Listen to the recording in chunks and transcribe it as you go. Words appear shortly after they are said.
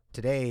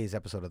Today's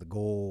episode of the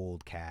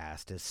Gold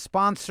Cast is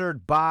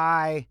sponsored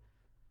by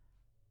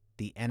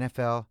the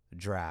NFL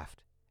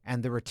Draft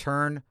and the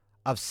return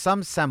of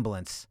some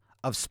semblance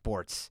of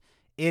sports.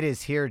 It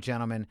is here,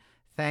 gentlemen.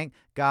 Thank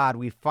God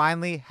we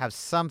finally have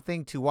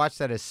something to watch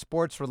that is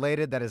sports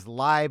related, that is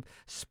live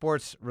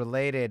sports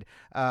related.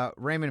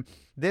 Raymond,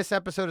 this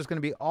episode is going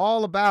to be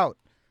all about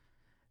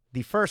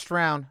the first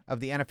round of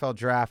the NFL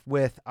Draft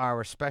with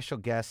our special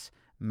guest,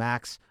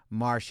 Max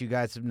Marsh. You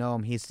guys know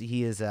him.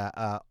 He is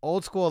a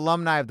old school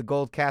alumni of the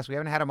Gold Cast. We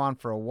haven't had him on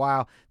for a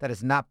while. That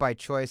is not by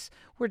choice.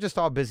 We're just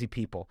all busy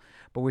people.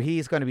 But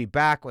he's going to be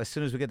back as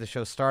soon as we get the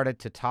show started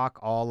to talk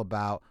all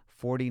about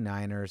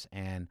 49ers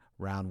and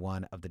round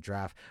one of the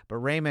draft. But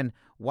Raymond,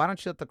 why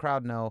don't you let the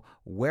crowd know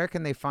where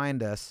can they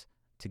find us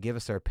to give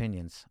us their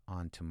opinions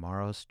on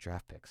tomorrow's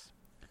draft picks?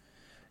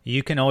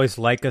 You can always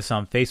like us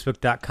on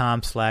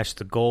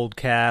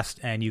Facebook.com/TheGoldCast,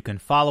 and you can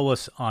follow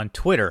us on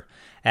Twitter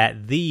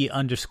at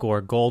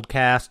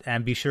 @_Goldcast,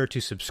 and be sure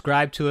to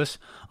subscribe to us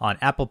on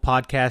Apple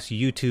Podcasts,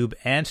 YouTube,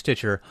 and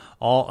Stitcher,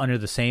 all under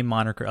the same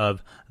moniker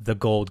of The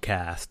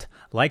Goldcast.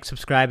 Like,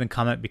 subscribe, and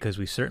comment because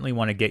we certainly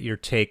want to get your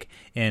take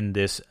in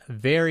this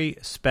very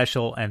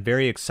special and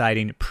very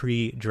exciting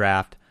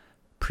pre-draft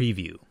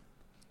preview.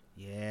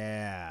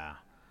 Yeah.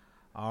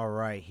 All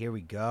right, here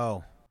we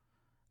go.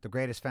 The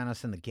greatest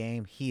fanalist in the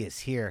game. He is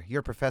here.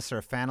 Your professor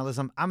of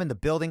fanalism. I'm in the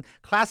building.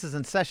 Class is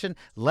in session.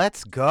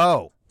 Let's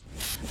go.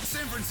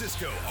 San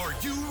Francisco, are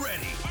you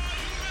ready?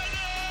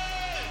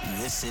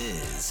 This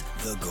is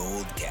the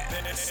Gold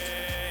Cast.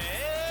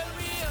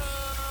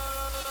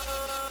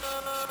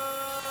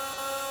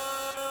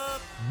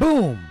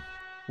 Boom.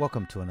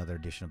 Welcome to another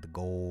edition of the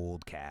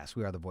Gold Cast.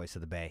 We are the voice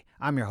of the Bay.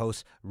 I'm your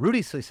host,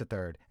 Rudy Solis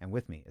III, and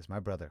with me is my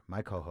brother,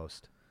 my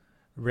co-host,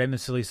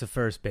 Raymond Solis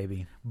first,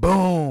 baby.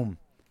 Boom.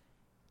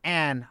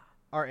 And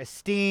our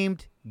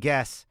esteemed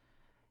guest.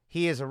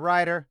 He is a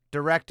writer,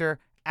 director,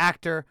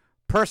 actor,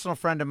 personal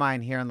friend of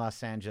mine here in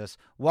Los Angeles.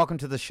 Welcome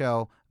to the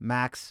show,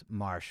 Max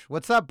Marsh.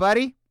 What's up,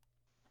 buddy?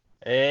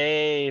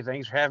 Hey,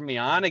 thanks for having me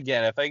on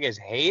again. I thought you guys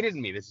hated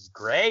me. This is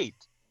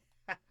great.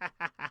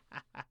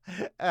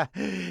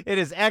 It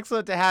is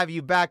excellent to have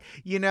you back.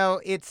 You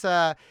know, it's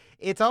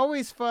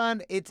always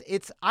fun.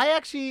 I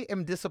actually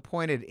am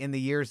disappointed in the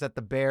years that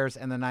the Bears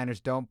and the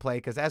Niners don't play,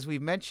 because as we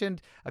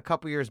mentioned a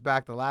couple years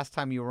back, the last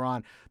time you were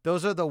on,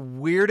 those are the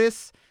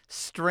weirdest,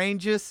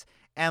 strangest,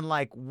 and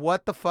like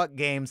what the fuck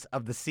games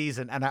of the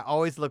season, and I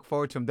always look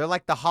forward to them. They're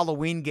like the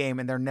Halloween game,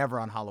 and they're never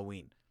on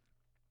Halloween.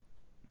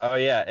 Oh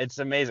yeah, it's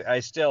amazing.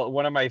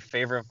 One of my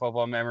favorite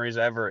football memories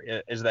ever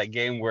is that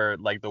game where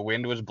like the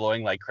wind was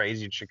blowing like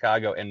crazy in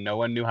Chicago and no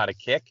one knew how to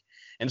kick.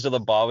 And so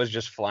the ball was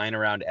just flying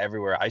around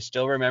everywhere. I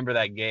still remember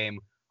that game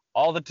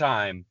all the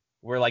time,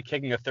 where like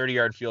kicking a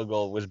 30-yard field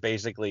goal was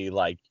basically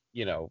like,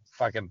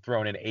 fucking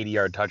throwing an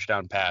 80-yard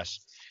touchdown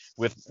pass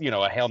with,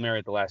 a Hail Mary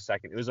at the last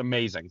second. It was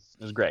amazing.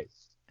 It was great.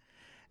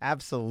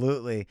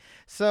 Absolutely.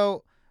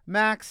 So,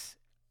 Max,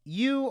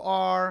 you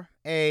are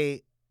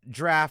a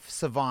draft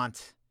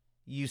savant.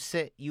 You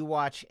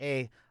watch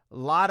a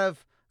lot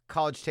of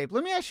college tape.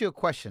 Let me ask you a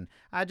question.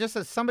 Just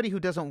as somebody who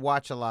doesn't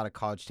watch a lot of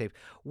college tape,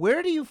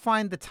 where do you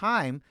find the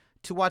time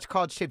to watch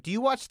college tape? Do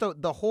you watch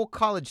the whole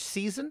college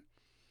season?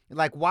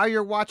 Like while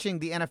you're watching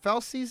the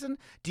NFL season?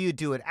 Do you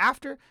do it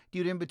after? Do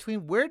you do it in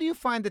between? Where do you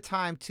find the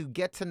time to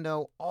get to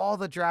know all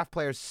the draft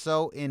players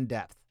so in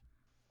depth?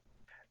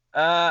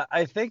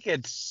 I think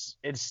it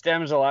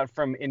stems a lot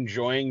from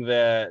enjoying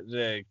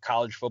the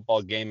college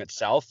football game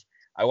itself.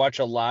 I watch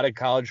a lot of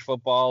college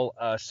football.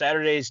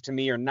 Saturdays to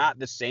me are not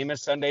the same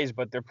as Sundays,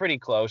 but they're pretty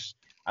close.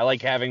 I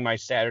like having my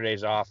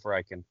Saturdays off where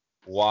I can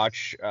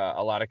watch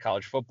a lot of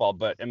college football.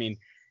 But I mean,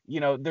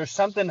 there's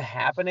something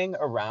happening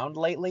around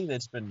lately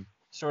that's been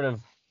sort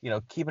of,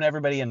 keeping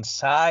everybody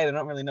inside. I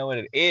don't really know what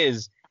it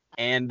is.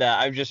 And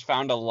I've just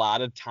found a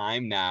lot of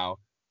time now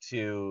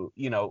to,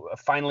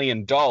 finally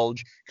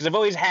indulge, because I've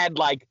always had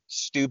like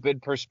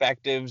stupid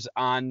perspectives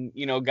on,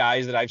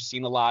 guys that I've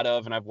seen a lot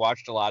of and I've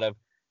watched a lot of.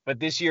 But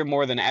this year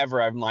more than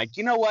ever, I'm like,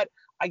 you know what?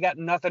 I got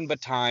nothing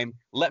but time.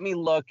 Let me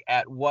look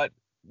at what,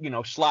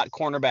 slot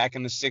cornerback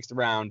in the 6th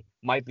round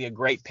might be a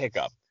great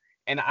pickup.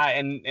 And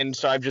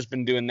so I've just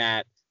been doing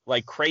that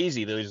like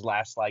crazy those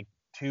last like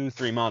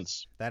 2-3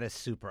 months. That is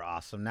super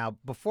awesome. Now,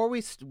 before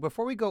we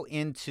go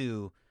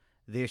into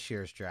this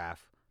year's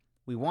draft,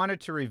 we wanted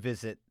to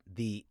revisit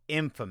the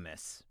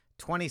infamous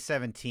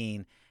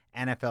 2017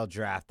 NFL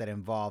draft that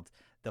involved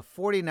the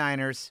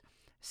 49ers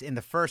in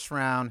the first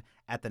round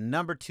at the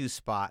number 2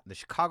 spot, the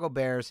Chicago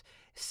Bears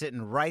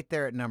sitting right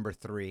there at number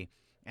 3.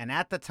 And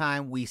at the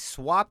time, we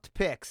swapped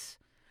picks.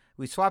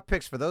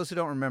 For those who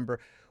don't remember,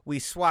 we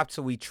swapped.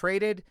 So we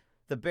traded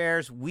the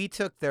Bears. We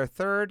took their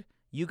 3rd.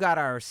 You got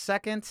our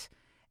 2nd.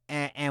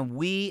 And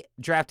we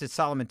drafted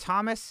Solomon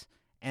Thomas.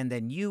 And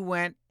then you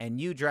went and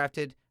you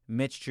drafted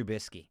Mitch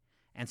Trubisky.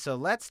 And so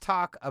let's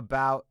talk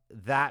about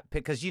that,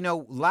 because,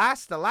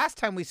 the last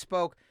time we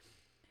spoke,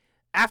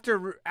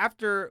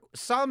 after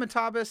Solomon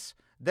Thomas,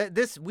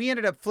 we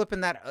ended up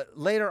flipping that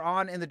later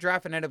on in the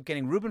draft and ended up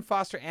getting Reuben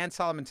Foster and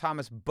Solomon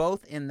Thomas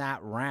both in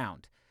that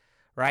round.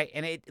 right?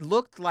 And it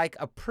looked like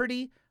a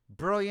pretty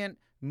brilliant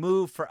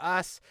move for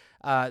us.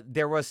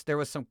 There was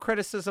some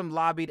criticism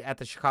lobbied at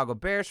the Chicago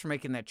Bears for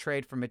making that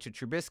trade for Mitchell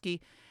Trubisky.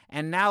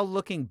 And now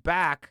looking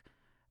back,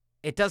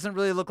 it doesn't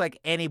really look like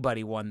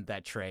anybody won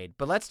that trade.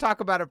 But let's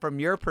talk about it from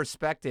your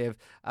perspective.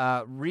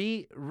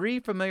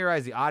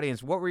 Re-familiarize the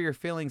audience. What were your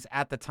feelings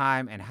at the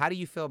time, and how do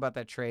you feel about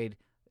that trade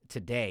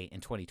today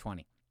in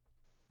 2020?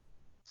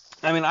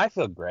 I mean, I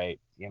feel great.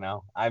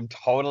 I'm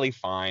totally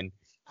fine.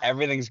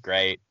 Everything's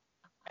great.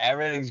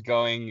 Everything's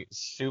going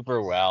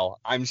super well.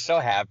 I'm so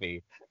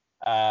happy.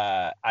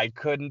 I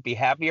couldn't be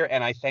happier,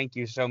 and I thank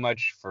you so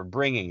much for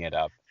bringing it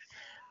up.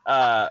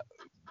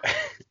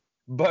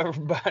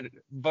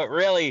 But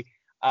really,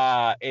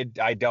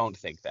 I don't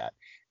think that,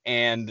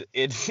 and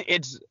it's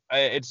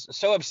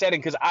so upsetting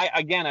because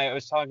I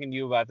was talking to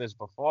you about this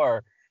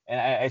before, and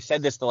I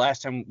said this the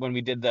last time when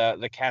we did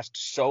the cast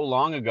so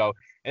long ago.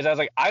 Is I was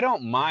like, I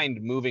don't mind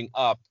moving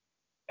up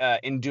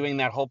in doing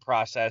that whole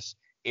process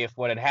if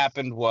what had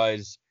happened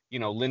was,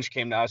 Lynch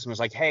came to us and was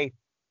like, hey,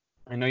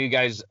 I know you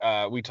guys,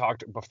 we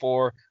talked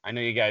before, I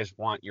know you guys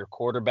want your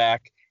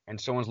quarterback,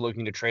 and someone's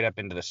looking to trade up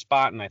into the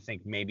spot, and I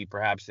think maybe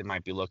perhaps they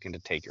might be looking to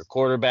take your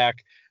quarterback.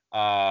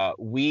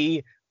 And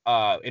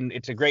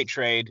it's a great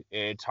trade.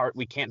 It's hard.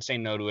 We can't say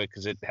no to it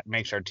because it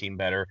makes our team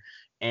better.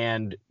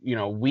 And,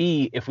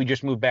 if we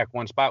just move back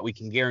one spot, we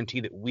can guarantee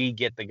that we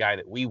get the guy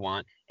that we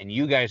want, and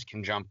you guys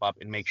can jump up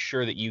and make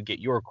sure that you get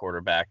your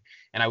quarterback.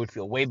 And I would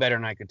feel way better,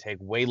 and I could take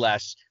way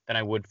less than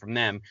I would from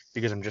them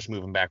because I'm just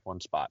moving back one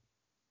spot.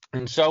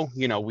 And so,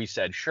 we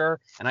said, sure.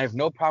 And I have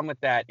no problem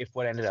with that if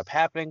what ended up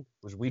happening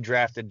was we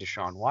drafted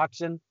Deshaun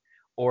Watson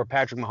or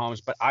Patrick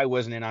Mahomes, but I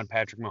wasn't in on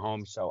Patrick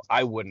Mahomes, so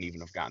I wouldn't even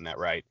have gotten that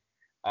right.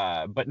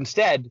 But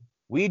instead,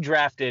 we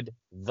drafted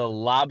the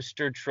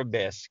Lobster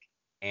Trubisky,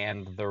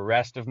 and the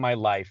rest of my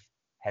life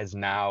has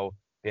now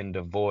been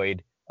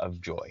devoid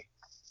of joy.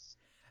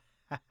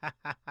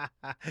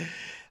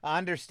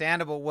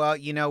 Understandable. Well,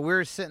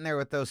 we're sitting there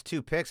with those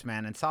two picks,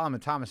 man, and Solomon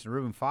Thomas and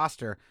Reuben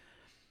Foster.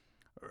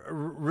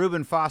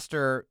 Reuben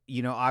Foster,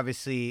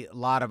 obviously a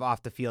lot of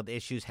off-the-field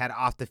issues, had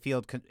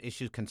off-the-field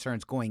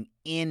concerns going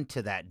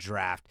into that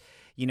draft.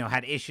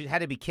 Had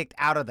to be kicked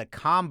out of the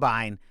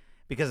combine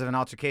because of an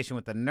altercation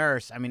with the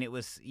nurse. I mean, it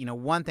was,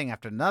 one thing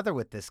after another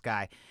with this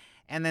guy.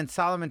 And then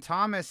Solomon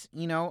Thomas,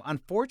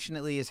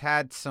 unfortunately has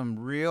had some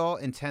real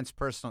intense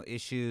personal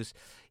issues.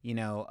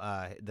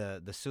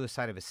 The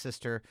suicide of his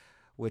sister,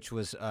 which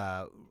was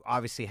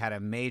obviously had a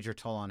major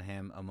toll on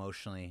him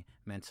emotionally,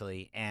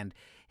 mentally, and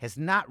has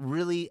not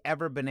really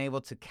ever been able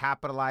to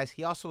capitalize.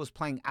 He also was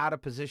playing out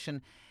of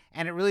position,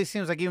 and it really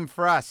seems like even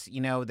for us,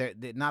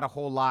 not a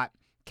whole lot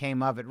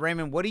came of it.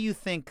 Raymond, what do you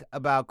think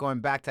about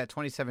going back to that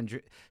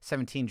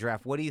 2017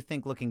 draft? What do you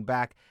think looking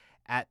back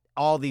at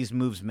all these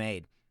moves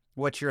made?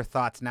 What's your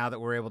thoughts now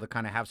that we're able to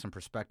kind of have some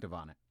perspective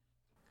on it?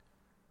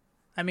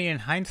 I mean, in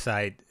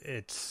hindsight,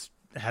 it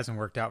hasn't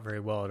worked out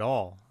very well at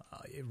all.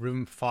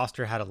 Reuben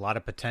Foster had a lot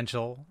of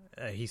potential.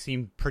 He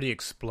seemed pretty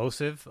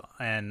explosive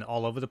and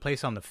all over the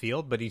place on the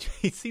field, but he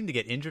seemed to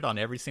get injured on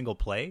every single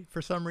play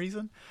for some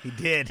reason. He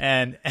did,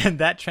 and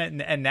that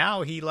trend. And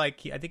now I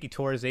think he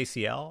tore his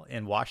ACL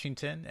in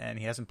Washington, and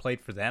he hasn't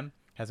played for them.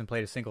 Hasn't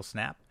played a single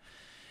snap.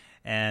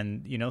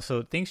 And,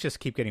 so things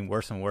just keep getting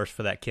worse and worse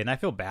for that kid. And I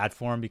feel bad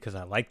for him because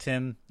I liked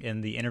him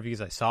in the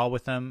interviews I saw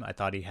with him. I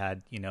thought he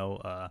had,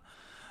 a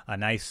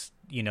nice,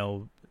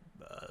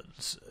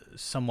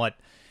 somewhat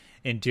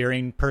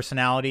endearing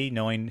personality,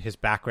 knowing his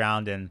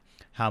background and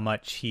how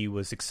much he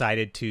was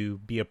excited to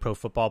be a pro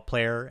football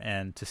player,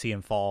 and to see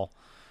him fall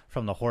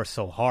from the horse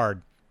so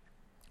hard.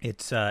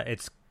 It's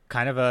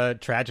kind of a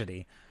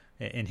tragedy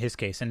in his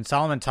case. And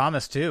Solomon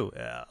Thomas too,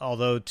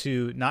 although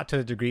not to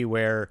the degree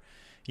where,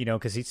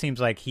 because he seems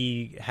like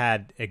he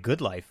had a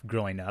good life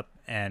growing up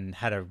and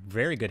had a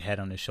very good head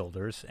on his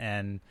shoulders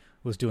and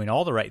was doing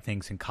all the right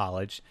things in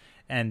college,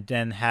 and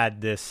then had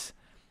this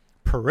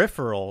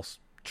peripheral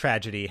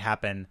tragedy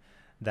happen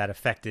that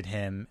affected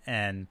him.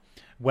 And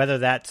whether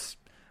that's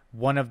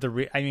one of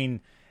the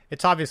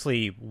it's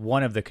obviously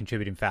one of the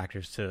contributing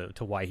factors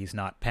to why he's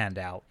not panned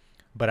out.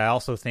 But I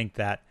also think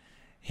that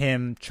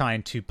him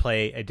trying to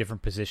play a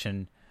different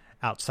position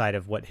outside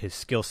of what his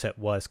skill set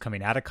was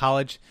coming out of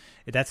college,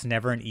 that's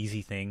never an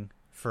easy thing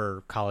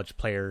for college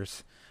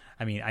players.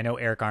 I mean, I know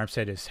Eric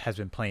Armstead has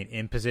been playing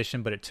in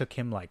position, but it took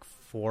him like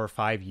 4 or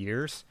 5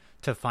 years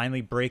to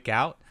finally break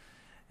out.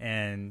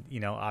 And,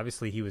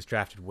 obviously he was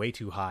drafted way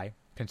too high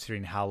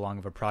considering how long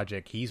of a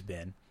project he's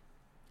been,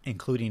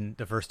 including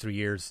the first 3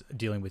 years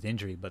dealing with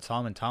injury. But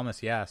Solomon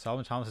Thomas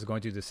is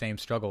going through the same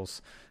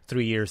struggles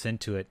 3 years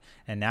into it.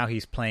 And now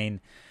he's playing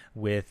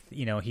with,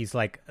 he's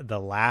like the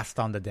last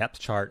on the depth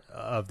chart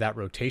of that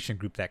rotation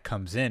group that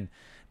comes in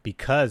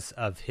because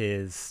of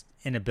his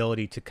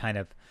inability to kind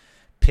of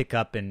pick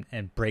up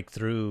and break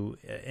through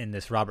in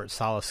this Robert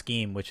Saleh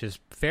scheme, which is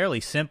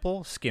fairly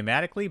simple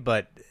schematically,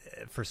 but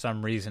for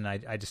some reason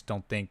I just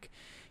don't think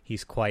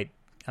he's quite.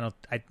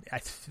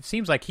 It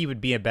seems like he would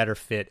be a better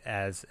fit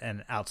as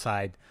an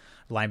outside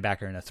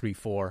linebacker in a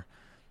 3-4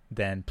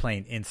 than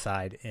playing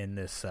inside in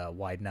this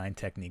wide 9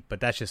 technique.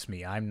 But that's just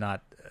me. I'm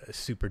not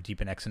super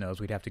deep in X and O's.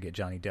 We'd have to get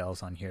Johnny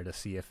Dells on here to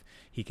see if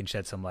he can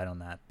shed some light on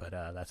that. But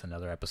that's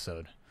another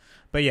episode.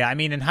 But yeah, I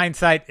mean, in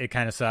hindsight, it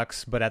kind of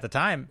sucks. But at the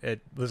time,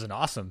 it was an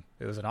awesome.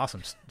 It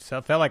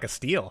felt like a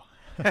steal.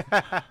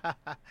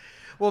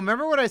 Well,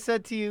 remember what I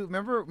said to you?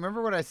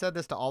 Remember when I said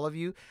this to all of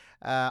you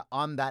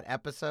on that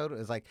episode? It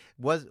was like,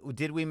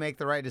 did we make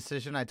the right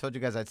decision? I told you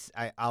guys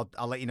I'll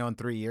let you know in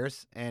 3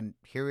 years, and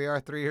here we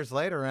are 3 years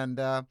later, and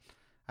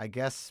I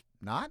guess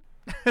not.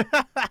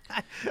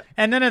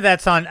 And none of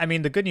that's on. I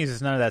mean, the good news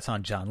is none of that's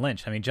on John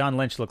Lynch. I mean, John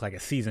Lynch looked like a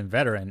seasoned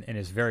veteran in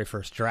his very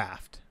first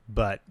draft.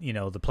 But,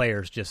 the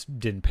players just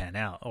didn't pan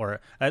out. Or,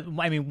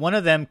 one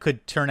of them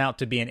could turn out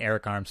to be an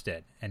Eric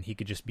Armstead, and he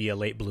could just be a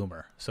late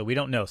bloomer. So we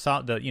don't know.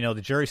 So,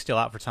 the jury's still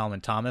out for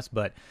Solomon Thomas,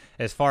 but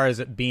as far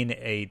as it being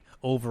a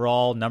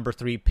overall number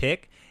 3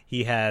 pick,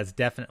 he has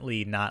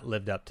definitely not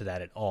lived up to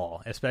that at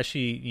all,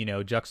 especially,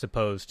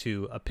 juxtaposed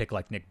to a pick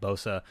like Nick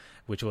Bosa,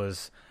 which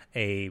was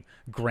a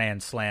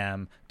grand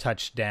slam,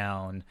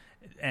 touchdown,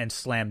 and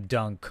slam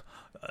dunk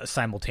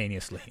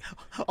simultaneously.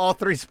 All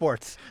three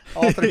sports.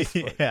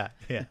 Yeah.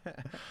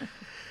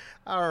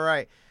 All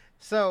right.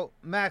 So,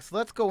 Max,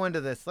 let's go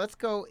into this. Let's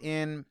go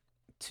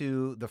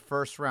into the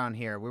first round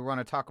here. We want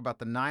to talk about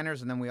the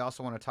Niners, and then we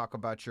also want to talk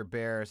about your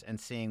Bears and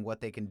seeing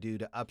what they can do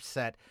to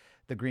upset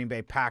the Green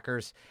Bay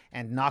Packers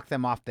and knock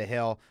them off the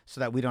hill so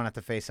that we don't have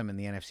to face them in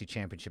the NFC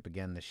Championship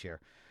again this year.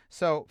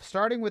 So,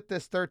 starting with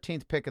this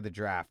 13th pick of the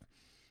draft,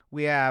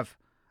 we have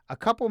a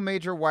couple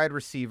major wide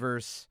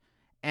receivers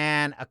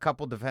and a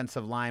couple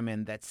defensive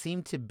linemen that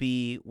seem to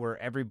be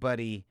where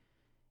everybody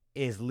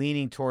is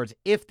leaning towards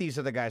if these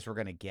are the guys we're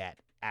going to get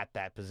at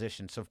that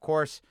position. So, of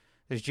course,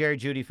 there's Jerry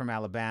Jeudy from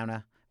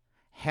Alabama,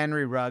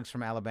 Henry Ruggs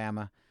from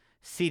Alabama,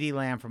 CeeDee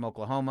Lamb from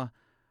Oklahoma,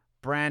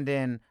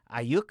 Brandon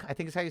Ayuk, I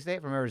think is how you say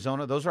it, from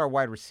Arizona. Those are our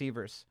wide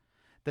receivers.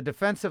 The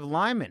defensive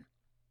linemen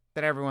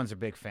that everyone's a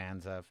big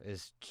fans of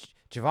is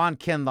Javon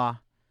Kinlaw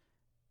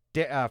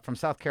from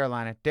South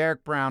Carolina,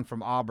 Derek Brown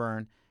from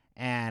Auburn,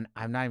 and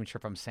I'm not even sure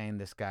if I'm saying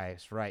this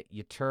guy's right,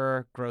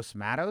 Yetur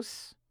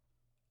Gross-Matos.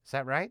 Is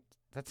that right?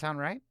 Does that sound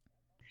right?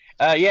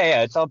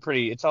 Yeah. It's all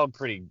pretty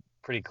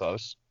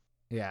close.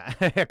 Yeah,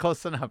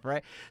 close enough,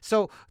 right?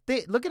 So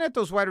looking at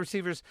those wide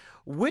receivers,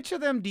 which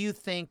of them do you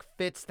think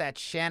fits that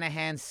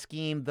Shanahan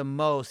scheme the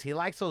most? He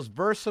likes those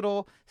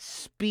versatile,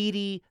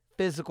 speedy,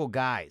 physical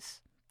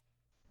guys.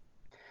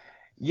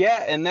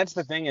 Yeah, and that's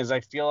the thing is I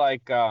feel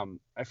like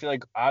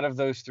out of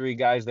those three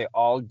guys, they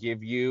all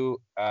give you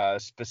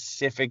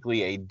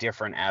specifically a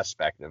different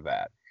aspect of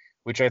that,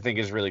 which I think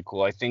is really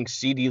cool. I think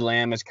CeeDee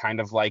Lamb is kind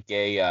of like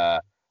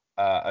a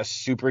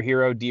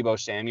superhero Deebo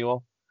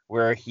Samuel,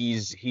 where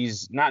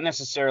he's not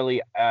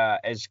necessarily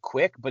as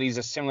quick, but he's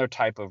a similar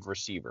type of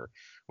receiver,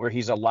 where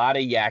he's a lot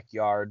of yak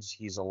yards,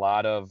 he's a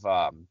lot of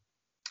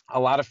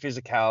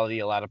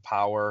physicality, a lot of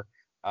power,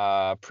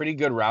 pretty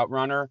good route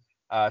runner.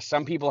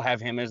 Some people have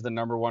him as the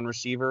number one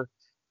receiver,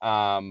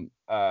 but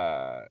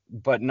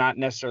not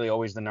necessarily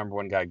always the number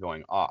one guy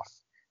going off.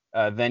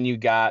 Then you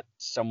got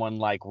someone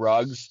like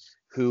Ruggs,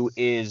 who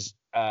is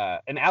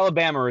an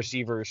Alabama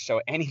receiver. So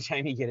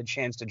anytime you get a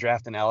chance to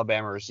draft an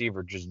Alabama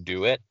receiver, just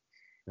do it.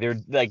 They're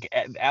like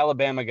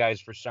Alabama guys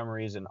for some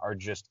reason are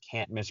just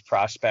can't miss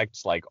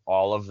prospects like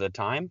all of the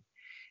time.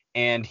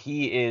 And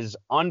he is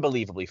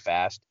unbelievably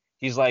fast.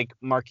 He's like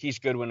Marquise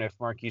Goodwin if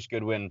Marquise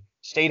Goodwin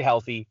stayed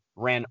healthy,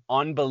 ran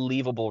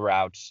unbelievable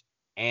routes,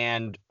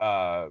 and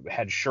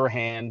had sure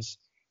hands.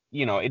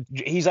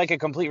 He's like a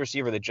complete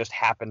receiver that just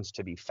happens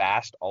to be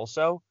fast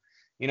also.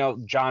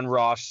 John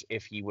Ross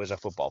if he was a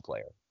football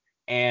player.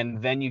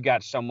 And then you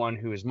got someone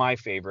who is my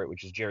favorite,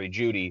 which is Jerry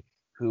Jeudy,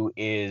 who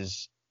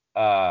is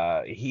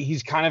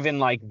he's kind of in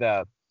like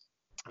the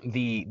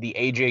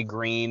AJ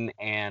Green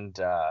and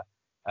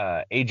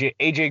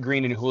AJ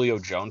Green and Julio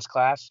Jones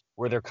class,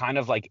 where they're kind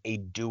of like a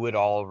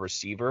do-it-all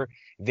receiver.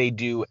 They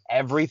do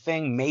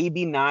everything,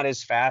 maybe not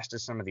as fast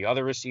as some of the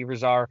other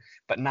receivers are,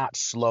 but not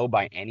slow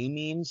by any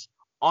means.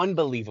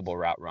 Unbelievable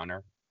route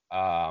runner,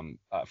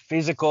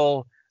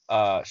 physical,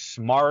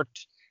 smart,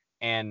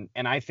 and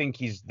I think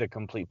he's the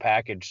complete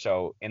package.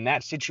 So in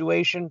that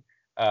situation,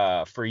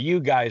 for you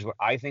guys, what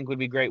I think would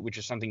be great, which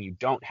is something you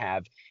don't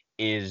have,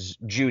 is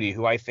Jeudy,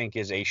 who I think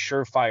is a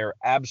surefire,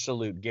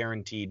 absolute,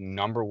 guaranteed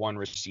number one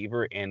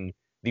receiver in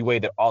the way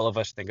that all of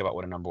us think about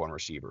what a number one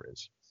receiver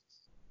is.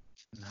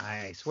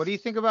 Nice. What do you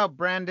think about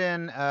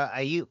Brandon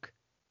Ayuk?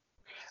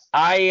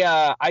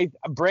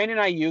 Brandon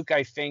Ayuk,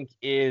 I think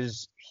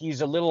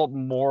he's a little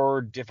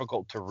more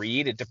difficult to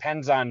read. It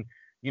depends on,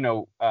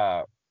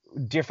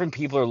 different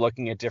people are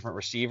looking at different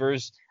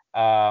receivers.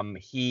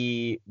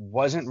 He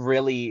wasn't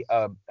really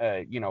a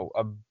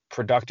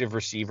productive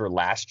receiver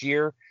last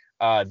year.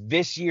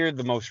 This year,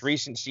 the most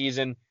recent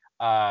season,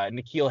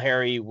 N'Keal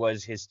Harry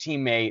was his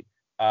teammate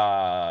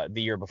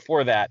the year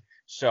before that.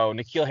 So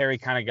N'Keal Harry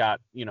kind of got,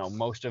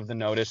 most of the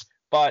notice.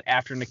 But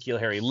after N'Keal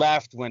Harry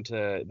left, went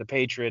to the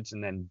Patriots,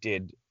 and then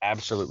did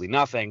absolutely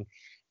nothing,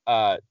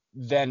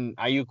 then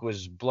Ayuk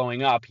was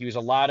blowing up. He was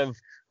a lot of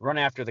run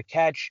after the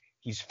catch.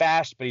 He's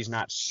fast, but he's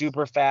not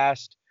super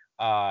fast.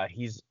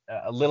 He's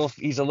a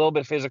little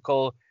bit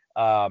physical,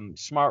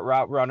 smart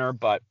route runner,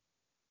 but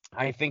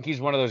I think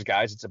he's one of those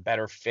guys that's a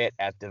better fit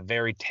at the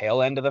very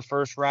tail end of the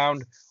first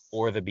round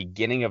or the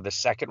beginning of the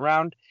second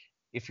round.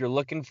 If you're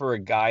looking for a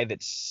guy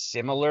that's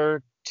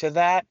similar to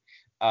that,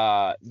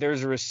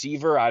 there's a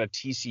receiver out of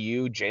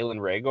TCU, Jalen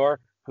Reagor,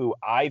 who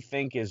I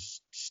think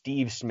is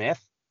Steve Smith.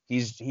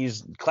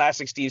 He's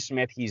classic Steve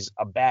Smith. He's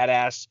a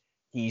badass.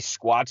 He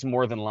squats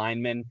more than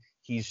linemen.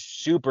 He's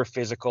super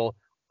physical,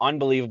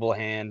 unbelievable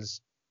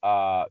hands.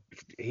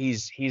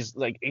 He's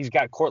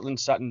got Cortland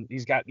Sutton.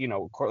 He's got,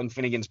 Cortland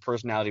Finnegan's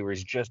personality where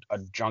he's just a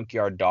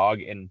junkyard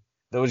dog, and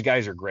those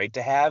guys are great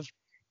to have.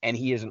 And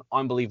he is an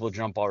unbelievable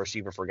jump ball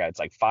receiver for a guy. It's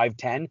like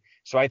 5'10".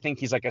 So I think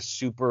he's like a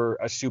super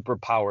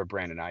powered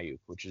Brandon Ayuk,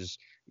 which is,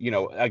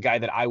 a guy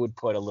that I would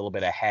put a little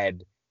bit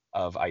ahead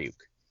of Ayuk.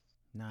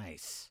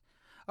 Nice.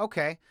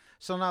 Okay.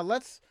 So now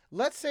let's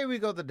say we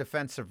go the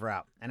defensive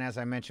route. And as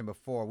I mentioned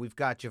before, we've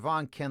got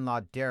Javon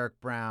Kinlaw, Derek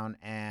Brown,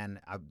 and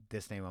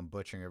this name I'm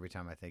butchering every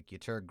time I think,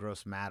 Yetur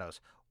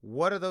Gross-Matos.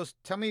 What are those?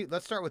 Tell me,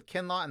 let's start with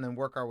Kinlaw and then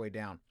work our way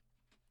down.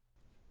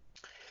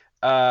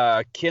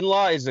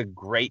 Kinlaw is a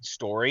great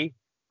story.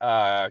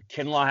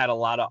 Kinlaw had a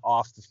lot of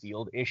off the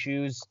field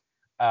issues.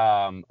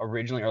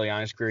 Originally early on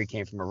in his career, he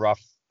came from a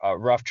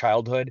rough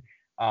childhood.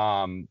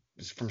 From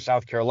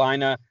South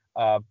Carolina,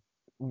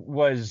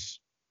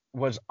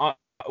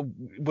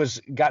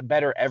 got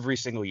better every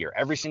single year.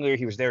 Every single year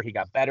he was there, he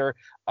got better.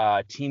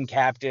 Team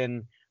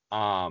captain.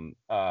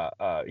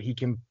 He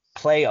can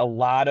play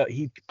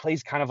he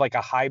plays kind of like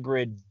a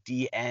hybrid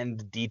D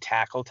end, D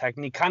tackle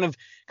technique, kind of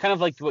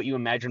like what you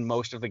imagine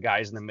most of the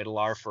guys in the middle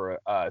are for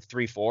a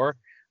 3-4.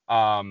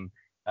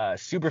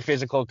 Super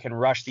physical, can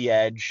rush the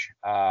edge,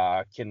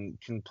 can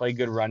play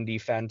good run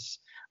defense.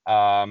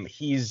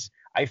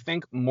 I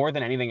think more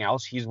than anything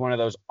else, he's one of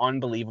those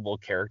unbelievable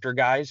character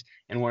guys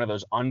and one of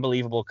those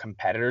unbelievable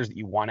competitors that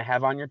you want to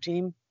have on your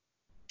team.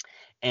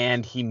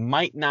 And he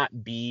might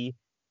not be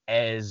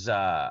as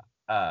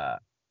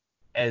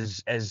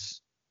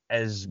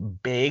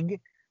big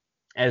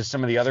as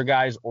some of the other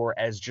guys, or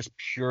as just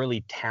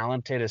purely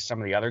talented as some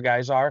of the other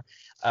guys are.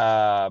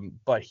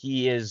 But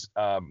he's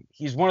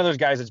one of those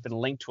guys that's been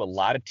linked to a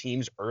lot of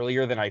teams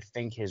earlier than I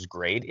think his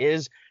grade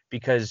is,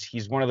 because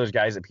he's one of those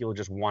guys that people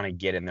just want to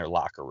get in their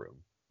locker room.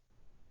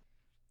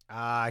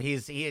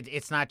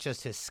 It's not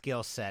just his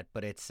skill set,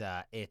 but it's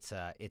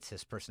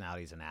his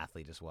personality as an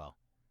athlete as well.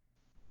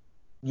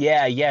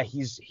 Yeah,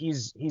 he's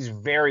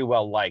very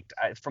well liked.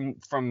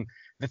 From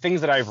the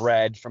things that I've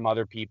read from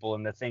other people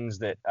and the things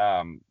that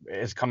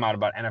has come out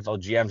about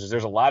NFL GMs, is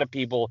there's a lot of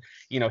people,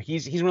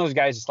 he's one of those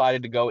guys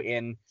decided to go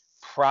in.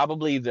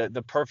 Probably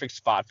the perfect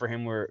spot for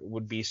him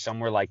would be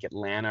somewhere like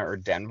Atlanta or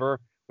Denver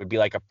would be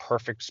like a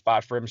perfect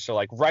spot for him. So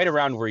like right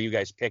around where you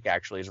guys pick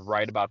actually is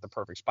right about the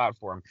perfect spot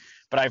for him.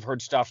 But I've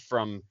heard stuff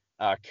from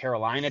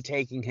Carolina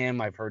taking him.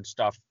 I've heard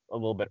stuff a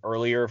little bit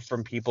earlier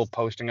from people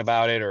posting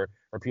about it, or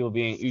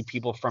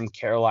people from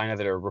Carolina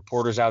that are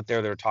reporters out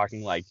there that are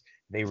talking like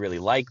they really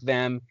like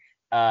them.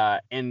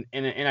 And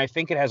I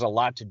think it has a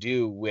lot to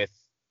do with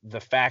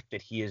the fact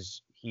that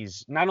he's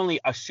not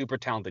only a super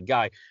talented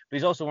guy, but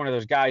he's also one of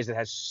those guys that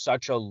has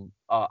such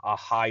a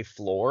high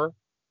floor.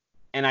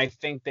 And I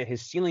think that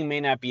his ceiling may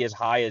not be as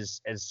high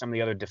as some of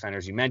the other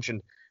defenders you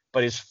mentioned,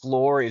 but his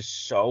floor is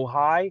so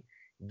high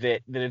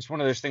that it's one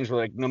of those things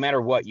where, like, no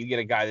matter what, you get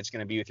a guy that's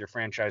going to be with your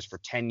franchise for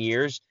 10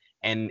 years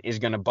and is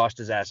going to bust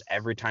his ass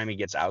every time he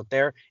gets out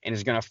there and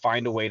is going to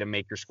find a way to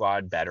make your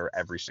squad better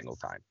every single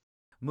time.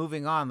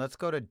 Moving on, let's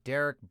go to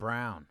Derek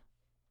Brown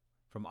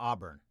from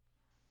Auburn.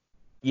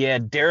 Yeah,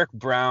 Derek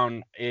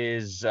Brown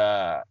is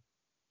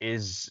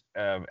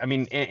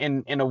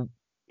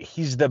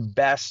he's the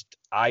best,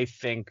 I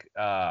think,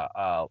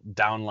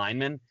 down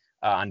lineman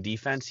on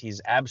defense.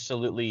 He's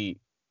absolutely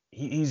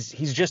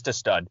he's just a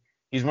stud.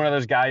 He's one of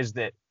those guys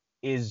that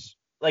is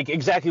like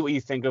exactly what you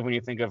think of when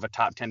you think of a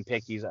top 10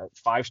 pick. He's a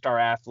 5-star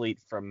athlete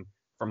from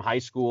high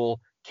school,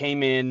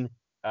 came in,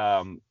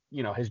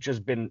 has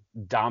just been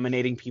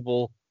dominating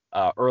people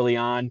early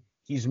on.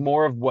 He's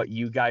more of what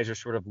you guys are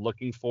sort of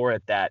looking for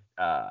at that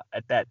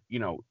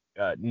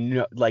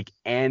like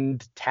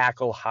end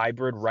tackle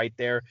hybrid right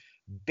there.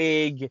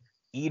 Big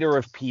eater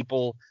of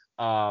people,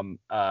 not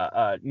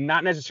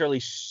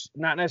necessarily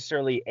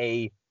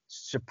a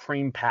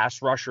supreme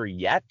pass rusher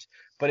yet,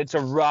 but it's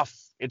a rough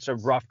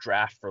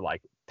draft for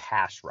like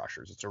pass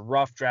rushers. It's a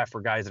rough draft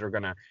for guys that are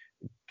going to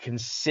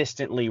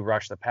consistently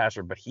rush the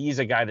passer, but he's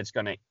a guy that's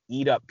going to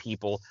eat up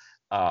people.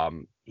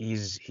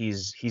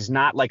 He's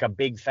not like a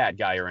big fat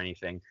guy or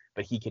anything,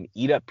 but he can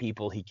eat up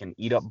people. He can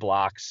eat up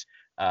blocks,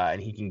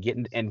 and he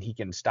can he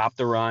can stop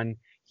the run.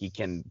 He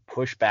can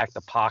push back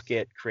the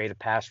pocket, create a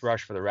pass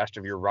rush for the rest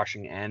of your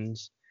rushing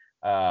ends.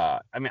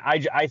 I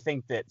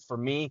think that for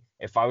me,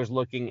 if I was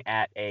looking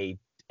at a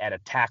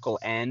tackle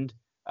end,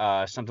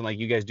 something like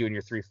you guys do in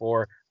your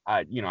 3-4,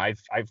 I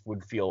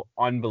would feel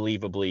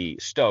unbelievably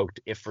stoked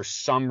if for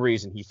some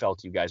reason he fell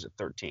to you guys at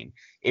 13.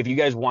 If you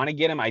guys want to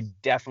get him, I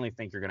definitely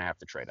think you're going to have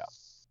to trade up.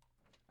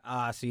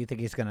 So you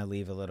think he's going to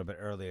leave a little bit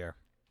earlier?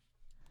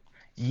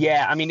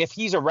 Yeah, I mean, if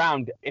he's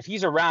around,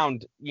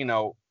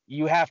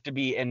 you have to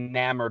be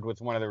enamored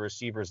with one of the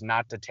receivers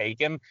not to take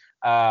him.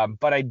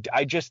 But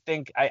I just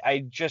think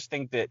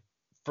that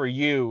for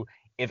you,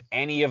 if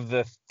any of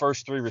the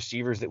first three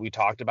receivers that we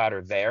talked about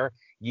are there,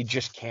 you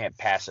just can't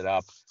pass it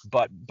up.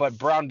 But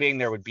Brown being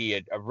there would be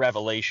a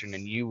revelation,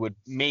 and you would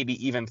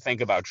maybe even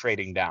think about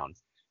trading down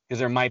because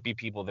there might be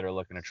people that are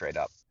looking to trade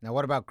up. Now,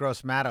 what about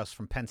Gross Matos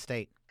from Penn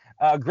State?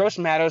 Gross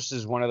Matos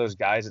is one of those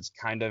guys. It's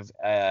kind of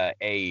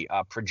a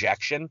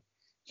projection.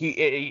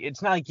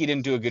 It's not like he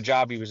didn't do a good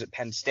job. He was at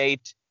Penn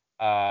State,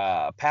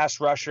 pass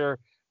rusher,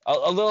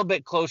 a little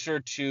bit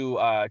closer to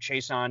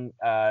Chason.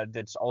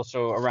 That's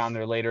also around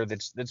there later.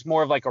 That's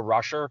more of like a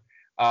rusher.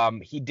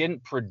 He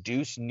didn't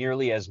produce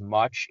nearly as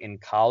much in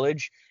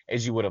college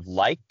as you would have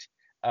liked.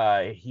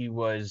 He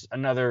was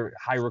another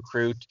high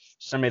recruit,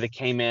 somebody that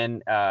came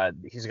in.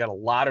 He's got a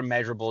lot of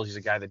measurables. He's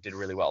a guy that did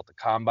really well at the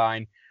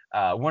combine.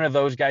 One of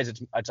those guys,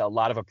 it's a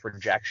lot of a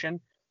projection,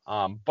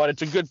 but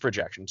it's a good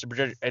projection.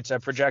 It's a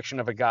projection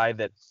of a guy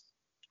that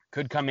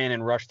could come in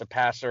and rush the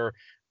passer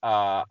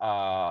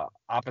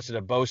opposite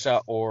of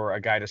Bosa, or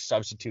a guy to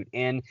substitute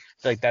in. I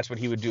feel like that's what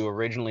he would do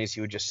originally, is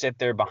he would just sit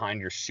there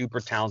behind your super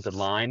talented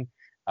line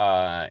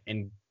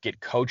and get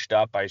coached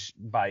up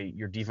by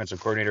your defensive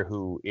coordinator,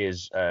 who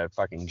is a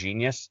fucking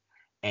genius.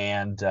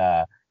 And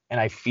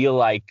I feel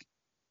like,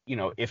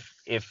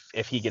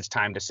 if he gets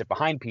time to sit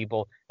behind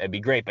people, that'd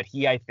be great. But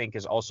he, I think,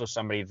 is also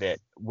somebody that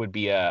would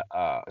be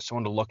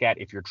someone to look at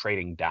if you're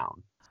trading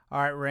down. All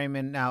right,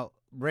 Raymond. Now,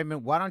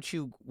 Raymond, why don't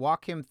you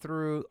walk him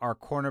through our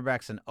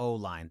cornerbacks and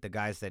O-line, the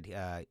guys that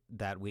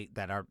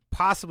are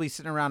possibly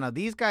sitting around. Now,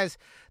 these guys,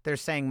 they're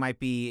saying might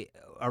be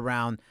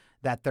around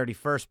that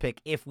 31st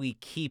pick if we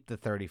keep the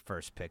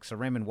 31st pick. So,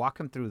 Raymond, walk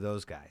him through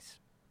those guys.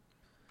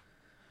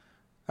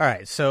 All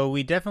right, so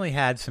we definitely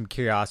had some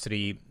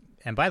curiosity.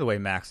 And by the way,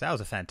 Max, that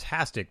was a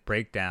fantastic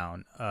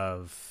breakdown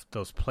of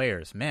those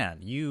players. Man,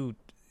 you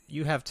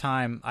have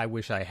time I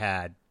wish I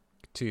had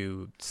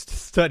to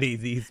study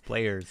these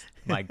players.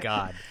 My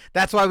God.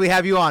 That's why we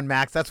have you on,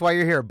 Max. That's why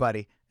you're here,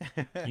 buddy.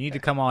 You need to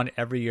come on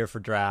every year for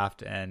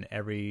draft and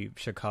every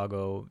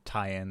Chicago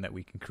tie-in that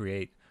we can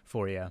create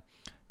for you,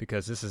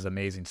 because this is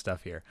amazing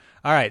stuff here.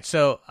 All right,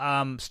 so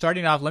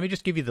starting off, let me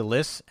just give you the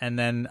list, and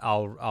then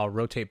I'll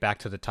rotate back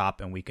to the top,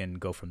 and we can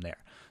go from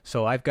there.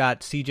 So I've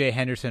got C.J.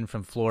 Henderson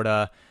from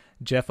Florida,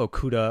 Jeff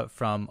Okudah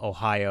from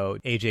Ohio,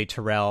 A.J.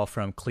 Terrell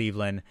from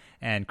Cleveland,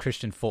 and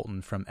Christian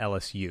Fulton from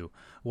LSU.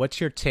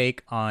 What's your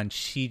take on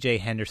C.J.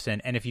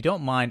 Henderson? And if you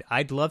don't mind,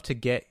 I'd love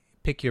to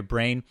pick your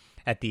brain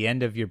at the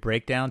end of your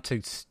breakdown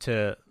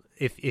to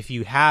if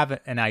you have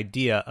an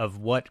idea of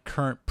what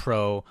current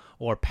pro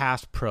or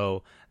past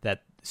pro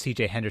that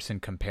C.J.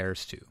 Henderson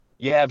compares to.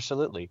 Yeah,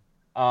 absolutely.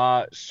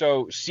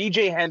 So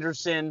C.J.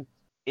 Henderson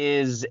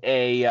is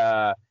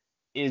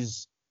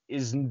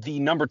the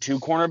number 2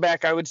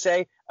 cornerback, I would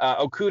say.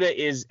 Okudah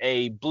is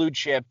a blue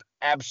chip,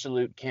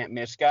 absolute can't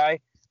miss guy.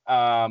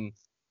 But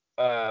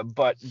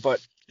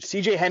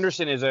C.J.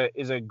 Henderson is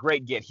a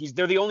great get.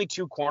 They're the only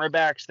 2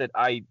 cornerbacks that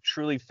I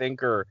truly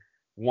think are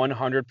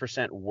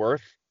 100%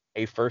 worth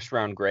a first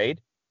round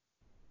grade.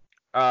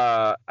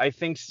 I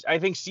think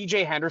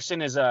C.J.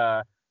 Henderson is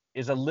a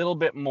little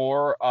bit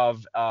more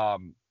of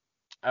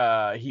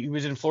he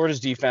was in Florida's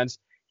defense.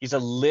 He's a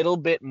little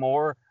bit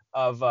more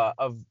of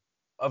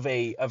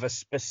a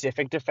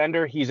specific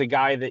defender. He's a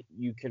guy that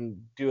you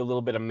can do a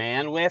little bit of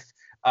man with.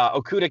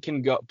 Okudah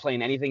can go play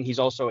in anything. He's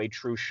also a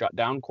true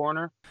shutdown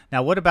corner.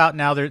 Now, what about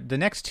the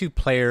next 2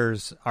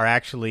 players are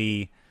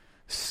actually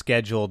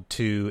scheduled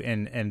to,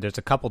 and there's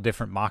a couple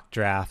different mock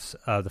drafts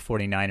of the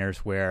 49ers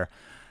where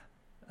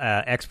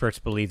experts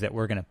believe that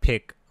we're going to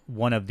pick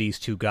one of these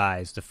 2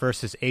 guys. The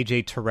first is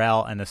A.J.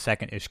 Terrell, and the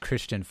second is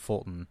Christian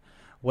Fulton.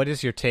 What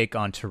is your take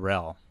on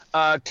Terrell?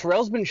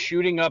 Terrell's been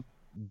shooting up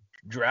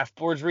draft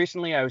boards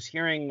recently. I was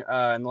hearing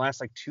in the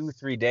last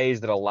 2-3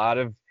 days that a lot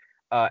of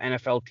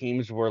NFL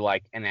teams were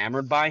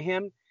enamored by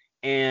him,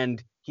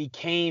 and he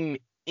came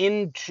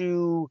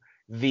into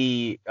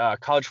the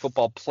college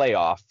football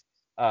playoff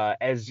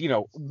as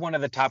one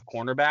of the top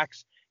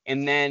cornerbacks,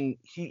 and then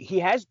he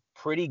has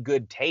pretty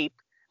good tape.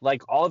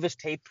 All of his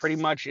tape pretty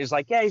much is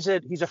he's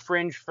a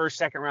fringe first,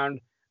 second round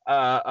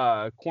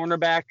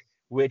cornerback,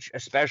 which,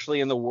 especially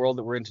in the world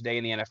that we're in today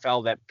in the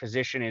NFL, that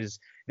position is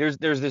there's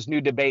this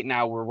new debate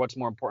now where what's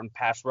more important,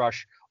 pass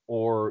rush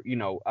or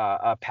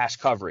pass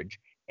coverage.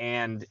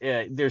 And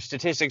their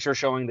statistics are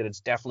showing that it's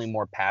definitely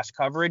more pass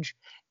coverage.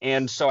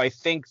 And so I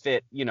think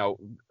that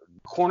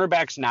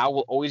cornerbacks now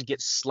will always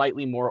get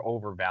slightly more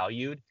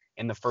overvalued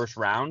in the first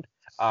round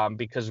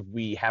because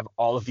we have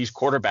all of these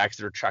quarterbacks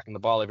that are chucking the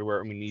ball everywhere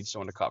and we need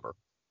someone to cover.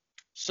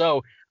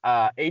 So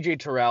A.J.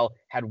 Terrell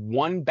had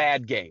one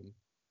bad game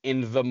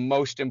in the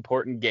most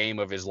important game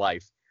of his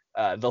life,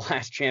 the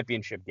last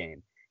championship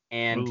game.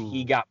 And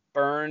he got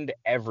burned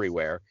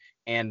everywhere.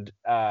 And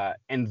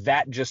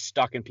that just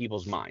stuck in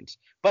people's minds.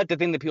 But the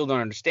thing that people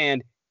don't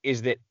understand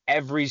is that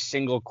every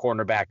single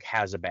cornerback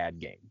has a bad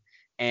game.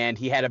 And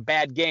he had a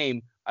bad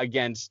game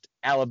against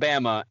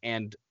Alabama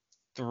and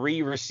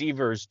two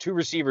receivers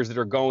that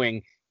are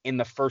going in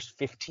the first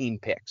 15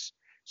 picks.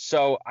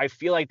 So I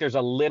feel like there's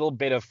a little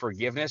bit of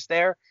forgiveness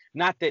there.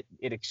 Not that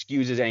it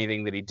excuses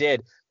anything that he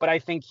did, but I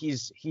think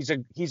he's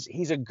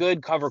a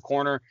good cover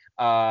corner.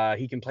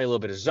 He can play a little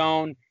bit of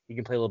zone. He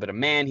can play a little bit of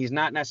man. He's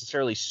not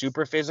necessarily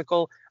super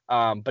physical,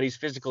 but he's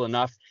physical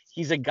enough.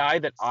 He's a guy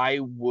that I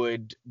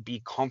would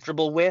be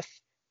comfortable with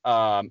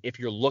if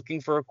you're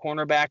looking for a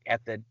cornerback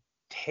at the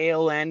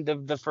tail end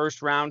of the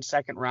first round,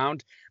 second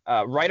round.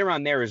 Right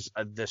around there is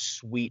the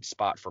sweet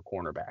spot for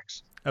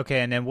cornerbacks.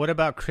 Okay, and then what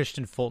about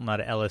Christian Fulton out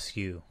of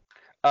LSU?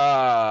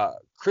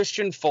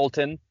 Christian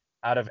Fulton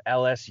out of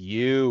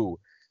LSU.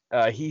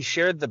 He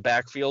shared the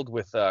backfield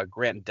with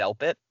Grant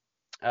Delpit.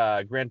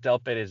 Grant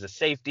Delpit is a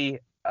safety,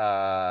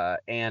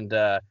 and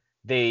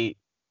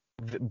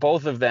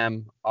both of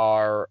them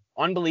are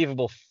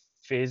unbelievable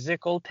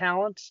physical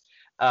talents.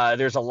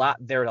 There's a lot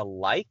there to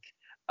like.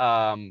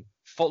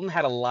 Fulton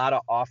had a lot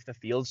of off the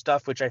field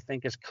stuff, which I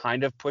think is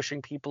kind of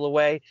pushing people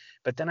away.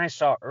 But then I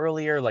saw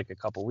earlier, like a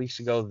couple weeks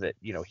ago, that,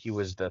 he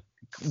was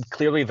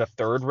clearly the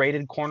third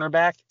rated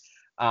cornerback.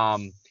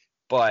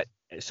 But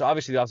so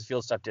obviously the off the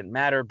field stuff didn't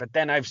matter. But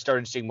then I've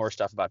started seeing more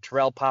stuff about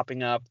Terrell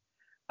popping up.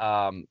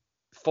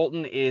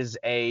 Fulton is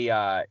he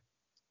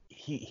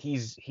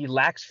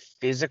lacks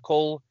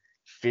physical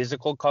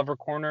cover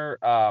corner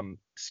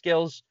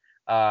skills.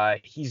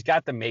 He's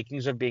got the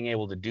makings of being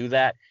able to do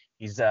that.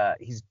 He's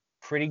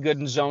pretty good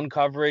in zone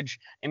coverage.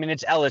 I mean,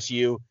 it's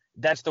LSU.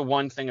 That's the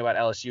one thing about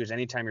LSU is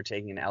anytime you're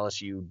taking an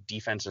LSU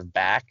defensive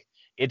back,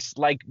 it's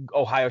like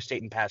Ohio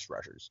State and pass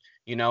rushers.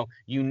 You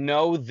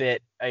know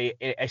that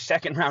a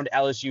second round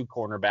LSU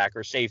cornerback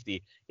or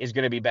safety is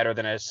going to be better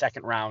than a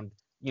second round,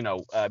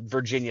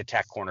 Virginia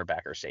Tech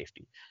cornerback or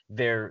safety.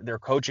 Their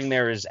coaching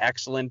there is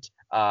excellent.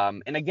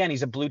 And again,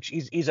 he's a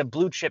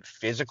blue chip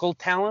physical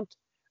talent.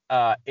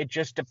 It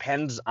just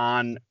depends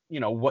on,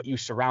 what you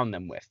surround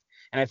them with.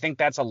 And I think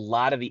that's a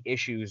lot of the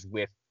issues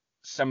with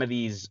some of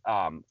these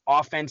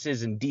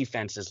offenses and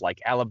defenses like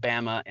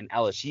Alabama and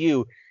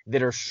LSU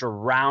that are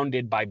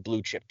surrounded by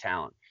blue chip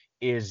talent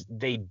is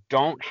they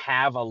don't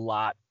have a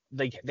lot.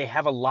 They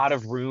have a lot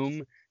of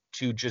room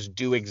to just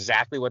do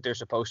exactly what they're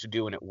supposed to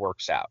do and it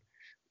works out,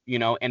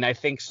 and I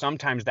think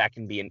sometimes that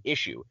can be an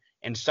issue.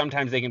 And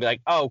sometimes they can be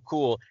like, oh,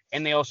 cool.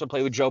 And they also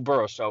play with Joe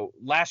Burrow. So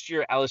last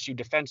year, LSU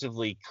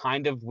defensively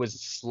kind of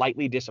was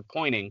slightly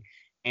disappointing.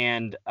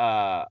 And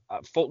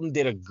Fulton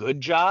did a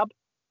good job,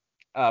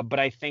 but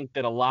I think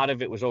that a lot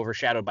of it was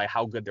overshadowed by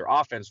how good their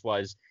offense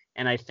was.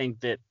 And I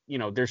think that,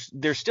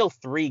 there's still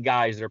three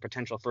guys that are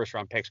potential first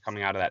round picks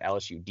coming out of that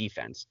LSU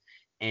defense.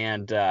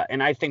 And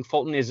I think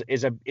Fulton is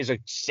a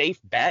safe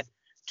bet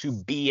to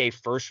be a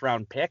first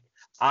round pick.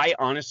 I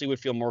honestly would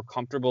feel more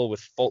comfortable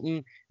with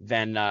Fulton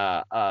than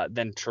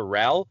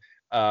Terrell,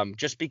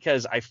 just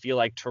because I feel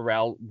like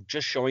Terrell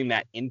just showing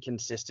that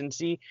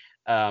inconsistency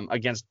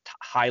against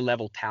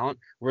high-level talent,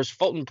 whereas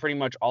Fulton, pretty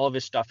much all of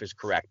his stuff is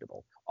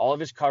correctable. All of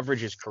his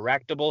coverage is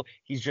correctable.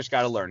 He's just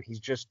got to learn. He's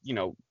just,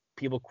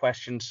 people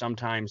question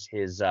sometimes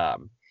his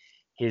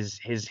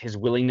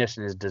willingness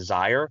and his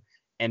desire.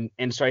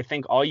 And so I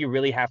think all you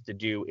really have to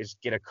do is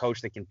get a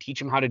coach that can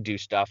teach him how to do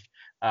stuff,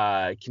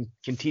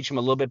 can teach him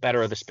a little bit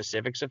better of the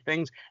specifics of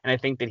things. And I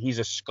think that he's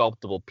a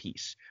sculptable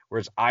piece,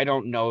 whereas I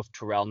don't know if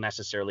Terrell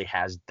necessarily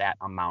has that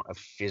amount of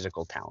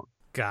physical talent.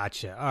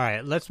 Gotcha. All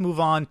right, let's move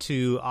on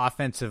to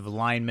offensive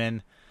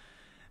linemen.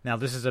 Now,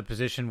 this is a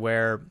position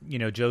where,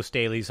 Joe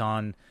Staley's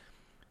on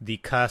the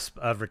cusp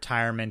of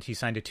retirement. He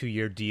signed a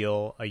 2-year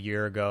deal a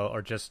year ago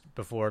or just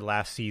before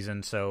last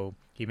season, so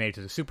he made it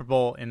to the Super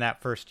Bowl in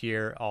that first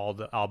year,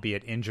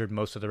 albeit injured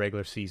most of the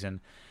regular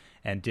season,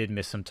 and did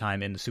miss some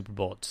time in the Super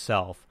Bowl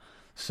itself.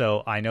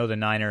 So I know the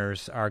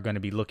Niners are going to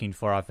be looking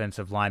for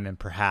offensive linemen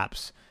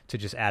perhaps to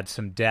just add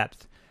some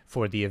depth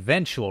for the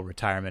eventual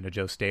retirement of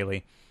Joe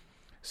Staley.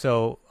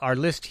 So our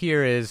list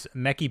here is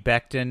Mekhi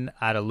Becton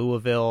out of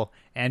Louisville,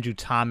 Andrew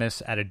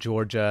Thomas out of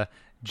Georgia,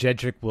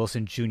 Jedrick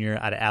Wilson Jr.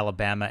 out of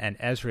Alabama, and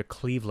Ezra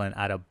Cleveland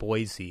out of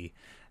Boise.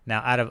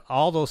 Now, out of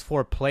all those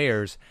four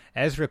players,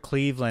 Ezra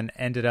Cleveland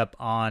ended up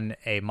on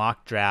a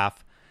mock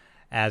draft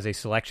as a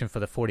selection for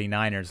the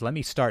 49ers. Let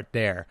me start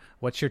there.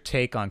 What's your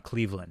take on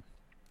Cleveland?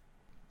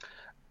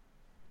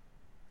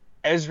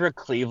 Ezra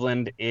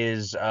Cleveland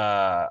is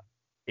a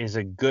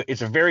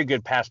very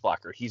good pass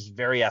blocker. He's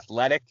very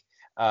athletic.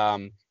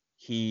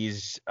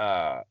 He's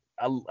a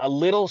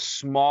little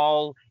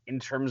small in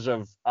terms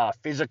of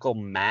physical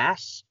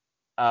mass.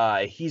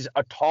 He's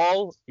a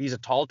tall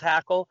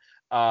tackle,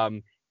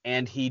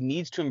 and he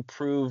needs to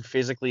improve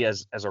physically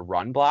as a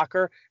run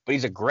blocker. But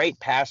he's a great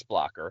pass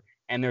blocker,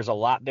 and there's a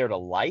lot there to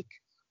like.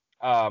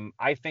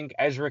 I think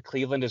Ezra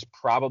Cleveland is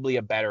probably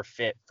a better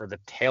fit for the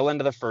tail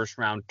end of the first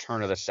round,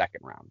 turn of the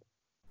second round.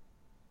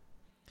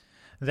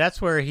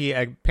 That's where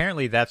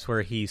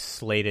he's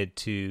slated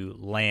to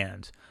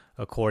land,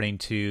 according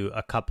to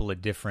a couple of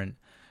different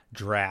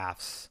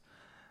drafts.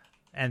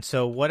 And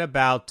so what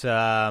about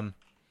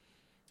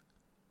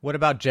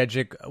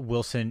Jedrick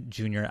Wilson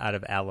Jr. out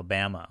of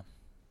Alabama?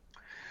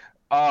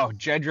 Oh,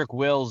 Jedrick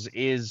Wills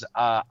is,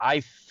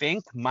 I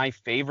think, my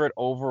favorite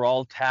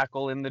overall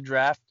tackle in the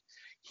draft.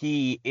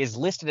 He is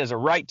listed as a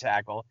right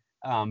tackle,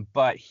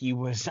 but he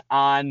was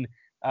on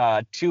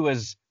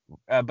Tua's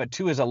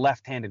a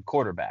left-handed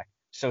quarterback.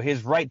 So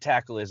his right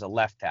tackle is a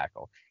left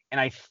tackle.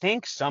 And I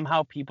think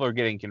somehow people are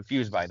getting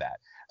confused by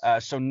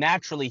that. So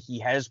naturally, he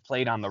has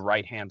played on the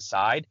right-hand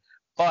side,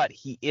 but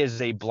he is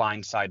a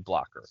blind side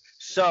blocker.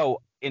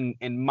 So in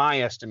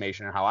my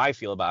estimation and how I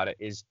feel about it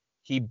is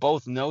he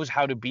both knows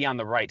how to be on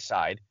the right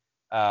side,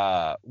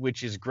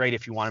 which is great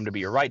if you want him to be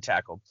your right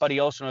tackle, but he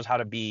also knows how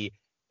to be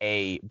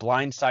a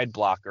blind side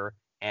blocker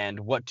and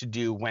what to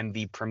do when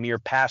the premier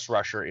pass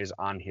rusher is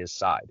on his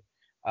side.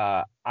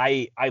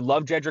 I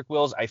love Jedrick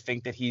Wills. I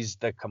think that he's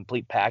the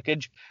complete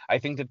package. I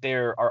think that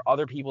there are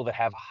other people that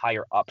have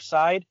higher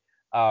upside,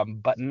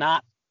 but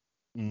not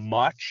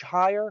much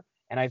higher.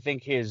 And I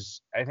think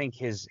his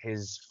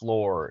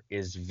floor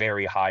is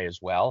very high as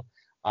well.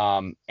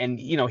 And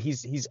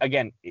he's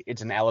again,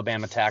 it's an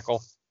Alabama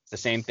tackle. It's the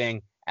same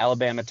thing.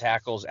 Alabama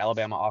tackles,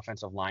 Alabama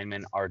offensive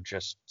linemen are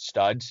just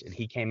studs, and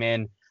he came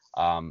in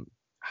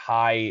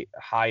high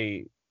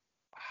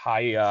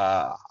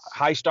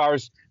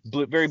stars,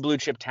 very blue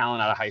chip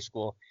talent out of high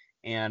school,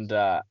 and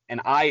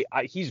I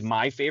he's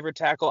my favorite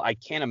tackle. I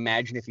can't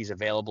imagine if he's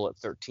available at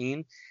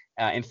 13.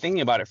 And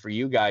thinking about it for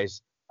you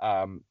guys,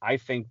 I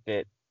think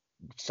that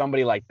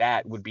somebody like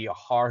that would be a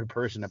hard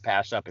person to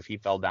pass up if he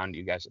fell down to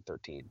you guys at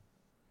 13.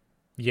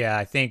 Yeah,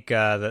 I think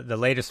the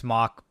latest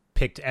mock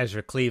picked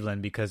Ezra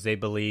Cleveland because they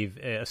believe,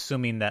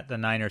 assuming that the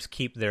Niners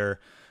keep their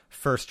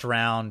first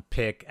round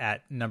pick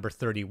at number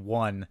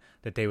 31,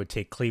 that they would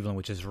take Cleveland,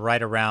 which is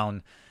right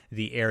around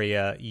the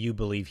area you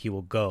believe he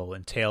will go,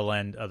 in tail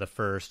end of the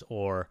first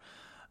or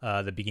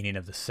the beginning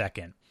of the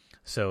second.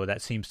 So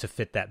that seems to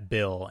fit that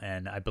bill,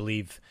 and I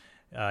believe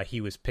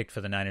he was picked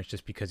for the Niners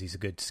just because he's a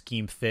good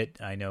scheme fit.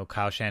 I know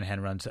Kyle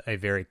Shanahan runs a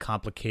very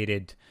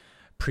complicated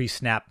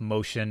pre-snap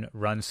motion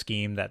run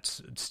scheme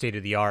that's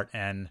state-of-the-art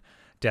and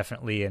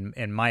definitely,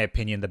 in my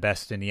opinion, the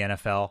best in the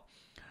NFL,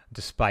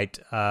 despite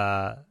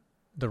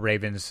the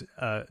Ravens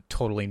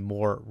totaling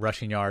more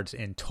rushing yards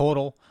in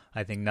total.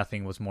 I think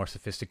nothing was more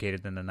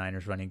sophisticated than the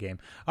Niners running game.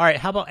 All right,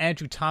 how about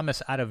Andrew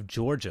Thomas out of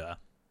Georgia?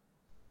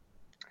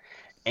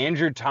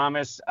 Andrew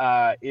Thomas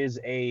is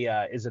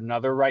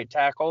another right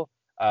tackle,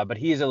 but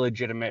he's a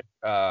legitimate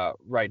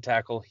right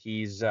tackle.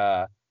 He's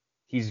a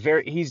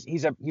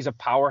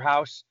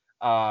powerhouse.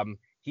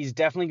 He's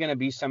definitely going to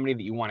be somebody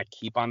that you want to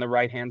keep on the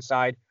right hand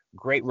side.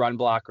 Great run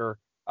blocker.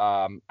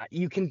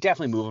 You can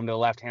definitely move him to the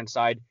left hand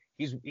side.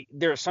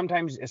 There are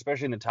sometimes,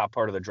 especially in the top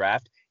part of the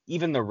draft,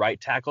 even the right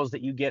tackles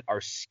that you get are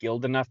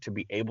skilled enough to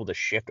be able to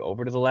shift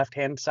over to the left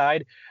hand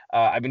side.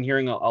 I've been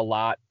hearing a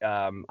lot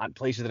on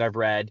places that I've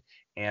read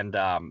and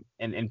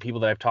people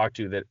that I've talked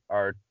to that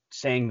are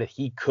saying that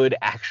he could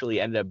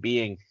actually end up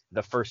being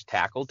the first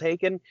tackle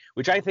taken,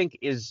 which I think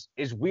is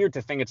weird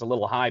to think it's a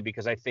little high,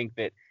 because I think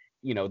that,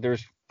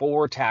 there's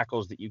 4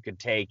 tackles that you could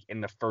take in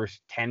the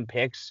first 10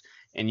 picks,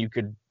 and you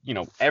could,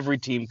 every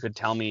team could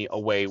tell me a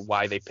way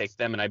why they picked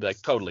them, and I'd be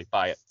like, totally,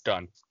 buy it,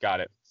 done,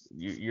 got it,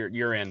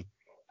 you're in.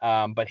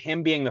 But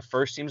him being the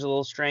first seems a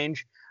little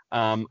strange.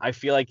 I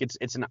feel like it's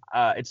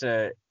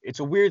a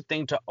weird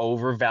thing to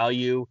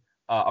overvalue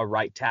a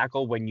right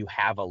tackle when you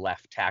have a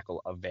left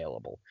tackle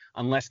available,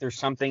 unless there's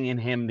something in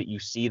him that you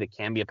see that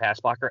can be a pass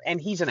blocker. And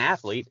he's an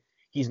athlete,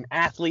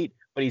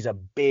 but he's a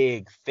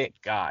big, thick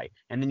guy.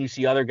 And then you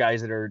see other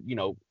guys that are,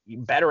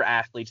 better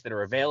athletes that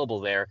are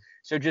available there.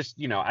 So just,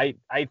 I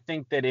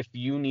think that if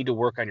you need to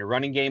work on your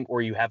running game,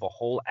 or you have a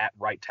hole at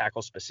right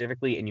tackle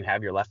specifically, and you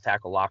have your left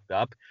tackle locked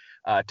up,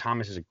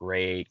 Thomas is a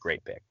great,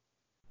 great pick.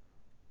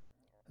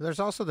 There's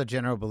also the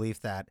general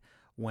belief that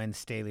when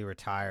Staley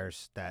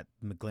retires, that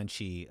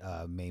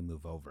McGlinchey may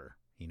move over,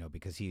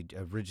 because he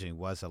originally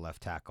was a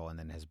left tackle and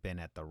then has been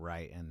at the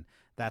right. And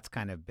that's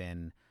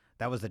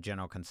that was the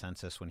general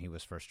consensus when he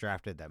was first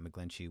drafted, that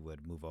McGlinchey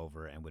would move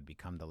over and would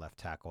become the left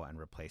tackle and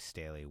replace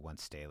Staley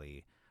once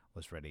Staley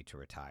was ready to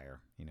retire.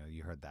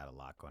 You heard that a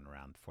lot going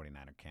around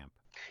 49er camp.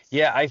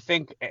 Yeah, I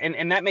think,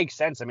 and that makes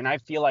sense. I mean, I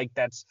feel like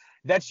that's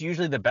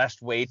usually the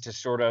best way to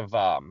sort of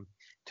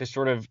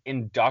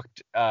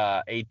induct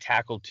a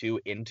tackle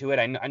 2 into it.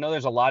 I know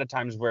there's a lot of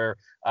times where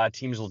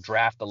teams will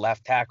draft the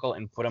left tackle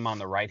and put him on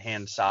the right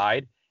hand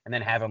side, and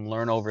then have him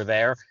learn over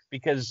there,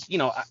 because,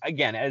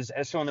 again, as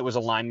someone that was a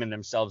lineman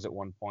themselves at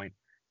one point,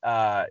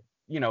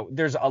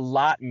 there's a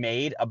lot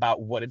made about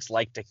what it's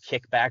like to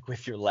kick back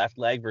with your left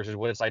leg versus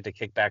what it's like to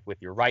kick back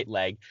with your right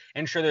leg.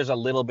 And sure, there's a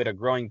little bit of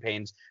growing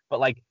pains,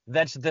 but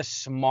that's the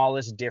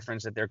smallest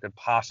difference that there could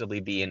possibly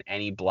be in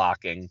any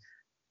blocking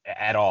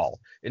at all.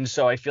 And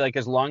so I feel like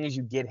as long as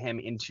you get him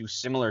into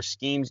similar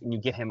schemes and you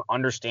get him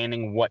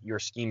understanding what your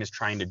scheme is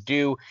trying to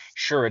do,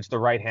 sure, it's the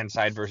right hand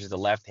side versus the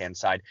left hand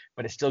side,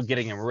 but it's still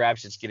getting him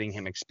reps, it's getting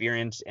him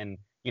experience. And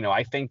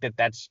I think that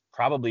that's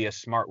probably a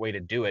smart way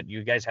to do it.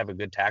 You guys have a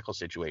good tackle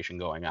situation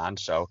going on,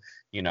 so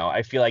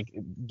I feel like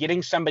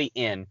getting somebody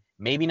in,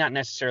 maybe not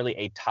necessarily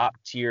a top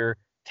tier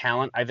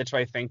talent. That's why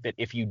I think that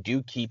if you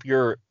do keep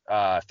your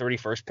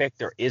 31st pick,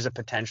 there is a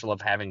potential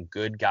of having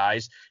good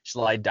guys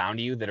slide down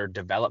to you that are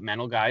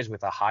developmental guys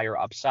with a higher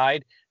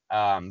upside,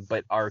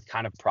 but are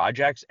kind of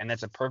projects. And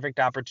that's a perfect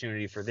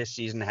opportunity for this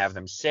season to have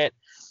them sit,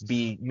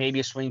 be maybe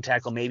a swing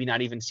tackle, maybe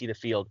not even see the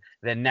field.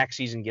 Then next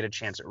season, get a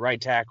chance at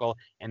right tackle.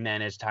 And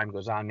then as time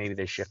goes on, maybe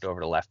they shift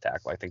over to left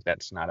tackle. I think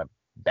that's not a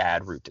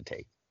bad route to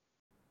take.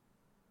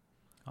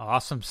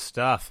 Awesome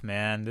stuff,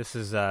 man. This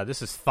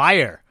is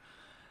fire.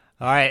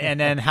 All right, and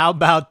then how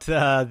about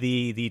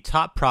the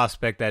top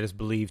prospect that is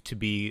believed to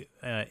be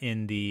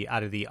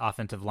out of the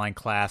offensive line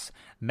class,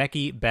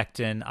 Mekhi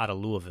Becton out of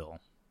Louisville?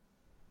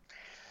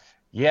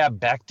 Yeah,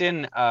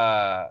 Becton,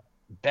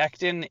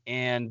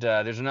 and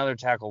there's another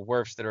tackle,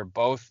 Wirfs, that are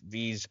both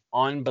these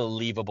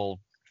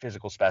unbelievable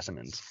physical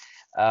specimens.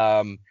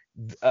 Becton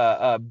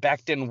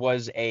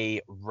was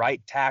a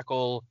right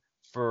tackle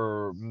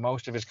for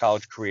most of his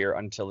college career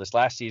until this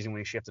last season when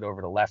he shifted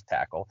over to left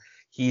tackle.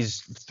 He's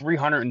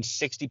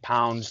 360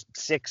 pounds,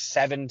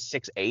 6'7",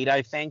 6'8",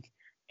 I think.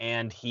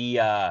 And he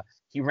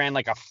ran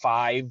like a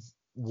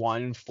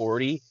 5'1"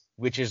 40,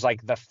 which is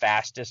like the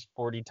fastest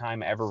 40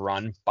 time ever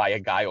run by a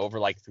guy over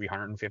like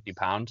 350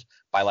 pounds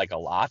by like a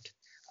lot.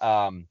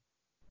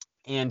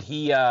 And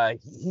he's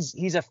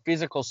a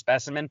physical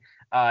specimen.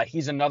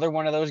 He's another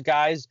one of those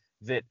guys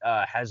that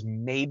has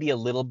maybe a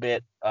little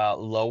bit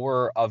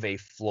lower of a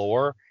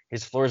floor.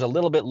 His floor is a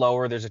little bit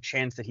lower. There's a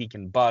chance that he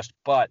can bust,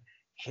 but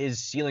his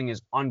ceiling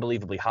is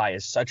unbelievably high.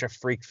 Is such a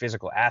freak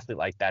physical athlete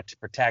like that to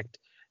protect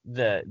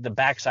the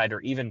backside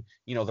or even,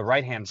 the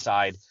right-hand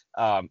side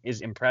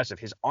is impressive.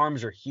 His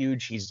arms are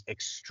huge. He's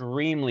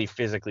extremely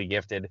physically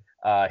gifted.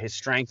 His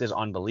strength is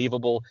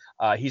unbelievable.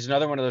 He's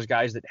another one of those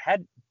guys that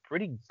had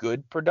pretty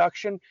good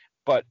production,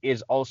 but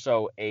is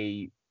also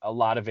a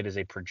lot of it is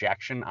a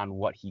projection on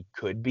what he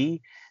could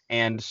be.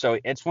 And so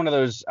it's one of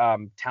those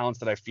talents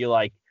that I feel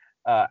like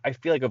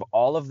of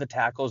all of the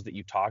tackles that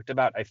you talked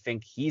about, I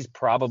think he's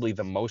probably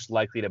the most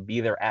likely to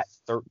be there at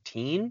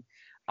 13.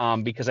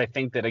 Because I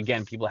think that,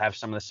 again, people have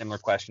some of the similar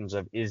questions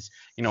of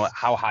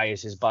how high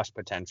is his bust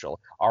potential?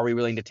 Are we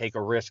willing to take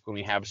a risk when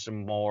we have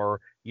some more,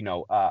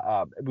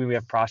 when we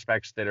have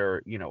prospects that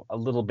are, a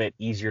little bit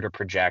easier to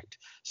project,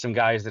 some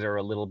guys that are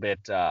a little bit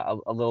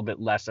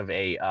less of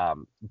a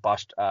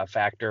bust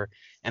factor.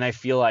 And I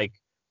feel like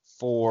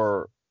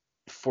for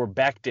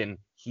Becton,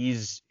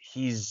 he's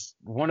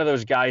one of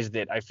those guys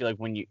that I feel like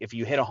if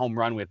you hit a home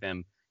run with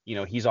him,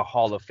 he's a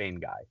Hall of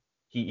Fame guy.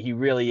 He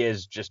really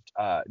is just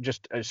a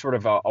sort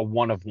of a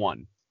one of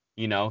one.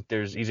 He's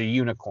a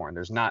unicorn.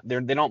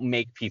 They don't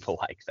make people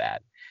like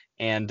that.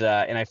 And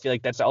I feel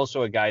like that's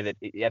also a guy that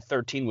at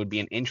 13 would be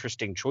an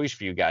interesting choice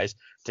for you guys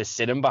to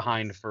sit him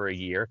behind for a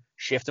year,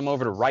 shift him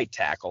over to right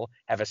tackle,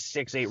 have a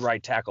 6'8"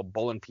 right tackle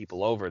bowling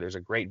people over. There's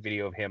a great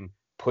video of him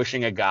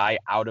pushing a guy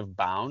out of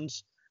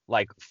bounds,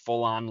 like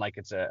full on, like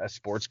it's a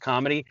sports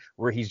comedy,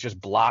 where he's just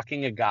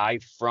blocking a guy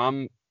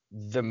from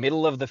the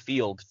middle of the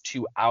field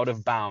to out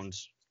of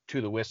bounds to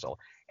the whistle.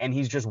 And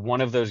he's just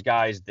one of those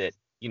guys that,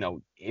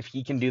 if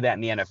he can do that in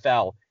the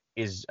NFL,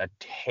 is a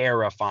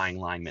terrifying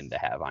lineman to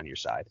have on your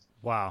side.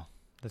 Wow.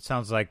 That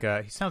sounds like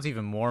he sounds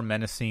even more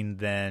menacing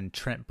than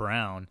Trent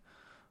Brown,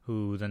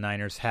 who the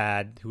Niners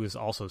had, who was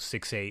also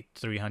 6'8",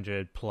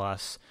 300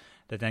 plus,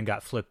 that then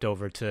got flipped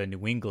over to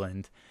New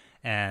England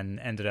and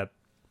ended up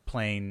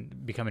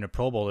becoming a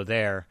Pro Bowler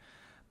there.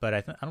 But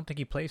I don't think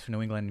he plays for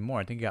New England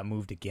anymore. I think he got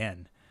moved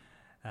again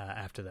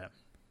after that.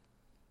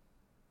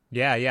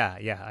 Yeah,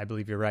 I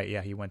believe you're right.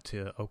 Yeah, he went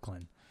to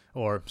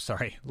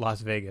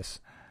Las Vegas.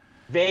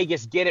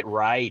 Vegas, get it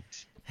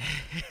right.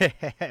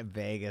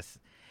 Vegas.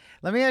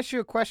 Let me ask you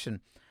a question.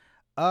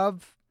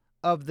 Of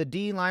the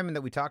D linemen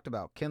that we talked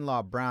about,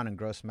 Kinlaw, Brown, and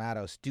Gross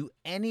Matos, do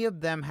any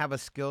of them have a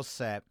skill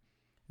set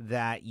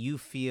that you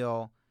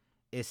feel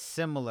is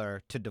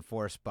similar to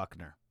DeForest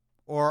Buckner?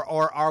 Or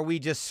are we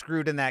just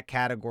screwed in that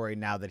category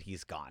now that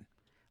he's gone?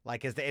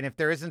 And if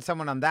there isn't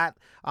someone on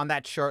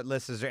that short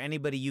list, is there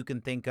anybody you can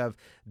think of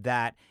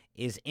that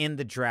is in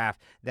the draft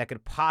that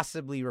could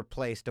possibly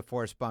replace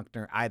DeForest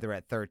Buckner either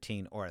at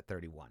 13 or at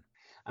 31?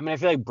 I mean, I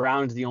feel like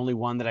Brown's the only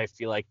one that I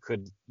feel like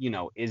could,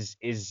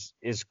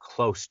 is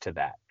close to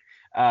that.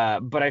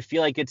 But I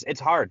feel like it's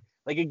hard.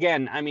 Like,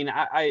 again, I mean,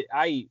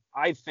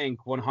 I think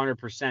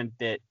 100%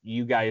 that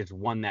you guys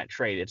won that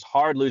trade. It's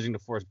hard losing to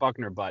DeForest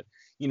Buckner, but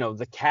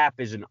the cap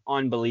is an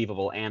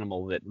unbelievable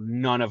animal that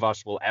none of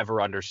us will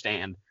ever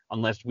understand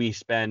unless we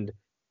spend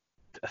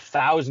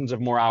thousands of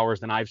more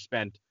hours than I've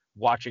spent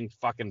watching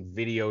fucking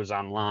videos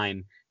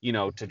online,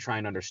 to try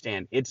and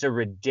understand. It's a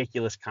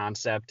ridiculous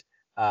concept.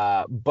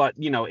 But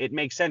it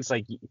makes sense.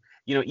 Like,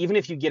 even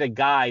if you get a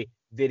guy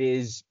that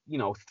is,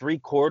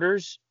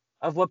 3/4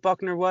 of what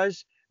Buckner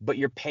was, but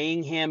you're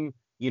paying him,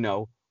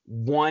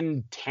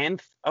 1/10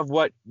 of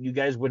what you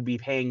guys would be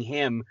paying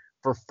him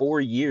for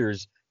 4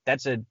 years.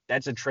 That's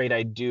a trade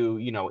I do,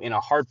 in a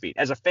heartbeat.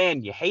 As a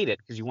fan, you hate it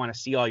because you want to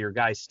see all your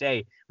guys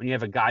stay when you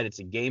have a guy that's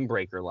a game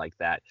breaker like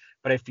that.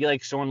 But I feel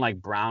like someone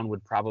like Brown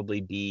would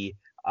probably be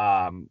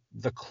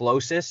the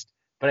closest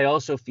but I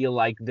also feel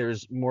like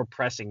there's more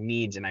pressing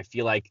needs. And I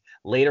feel like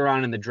later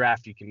on in the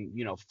draft, you can,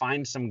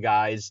 find some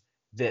guys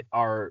that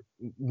are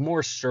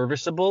more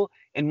serviceable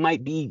and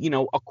might be,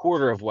 a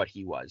quarter of what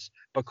he was,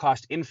 but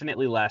cost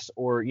infinitely less,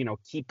 or,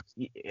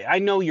 I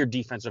know your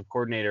defensive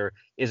coordinator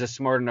is a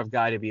smart enough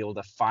guy to be able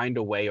to find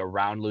a way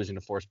around losing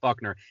to Forrest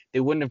Buckner.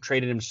 They wouldn't have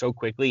traded him so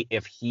quickly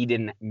if he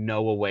didn't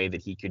know a way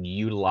that he could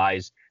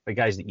utilize the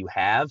guys that you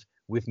have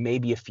with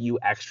maybe a few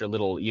extra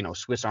little,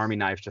 Swiss Army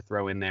knives to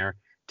throw in there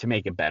to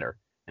make it better.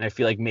 And I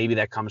feel like maybe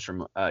that comes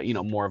from,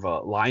 more of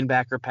a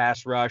linebacker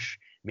pass rush.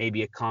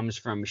 Maybe it comes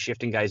from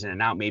shifting guys in and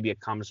out. Maybe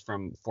it comes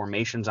from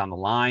formations on the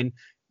line,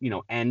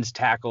 ends,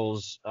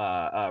 tackles,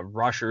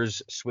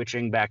 rushers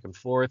switching back and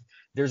forth.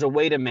 There's a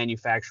way to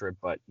manufacture it,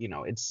 but,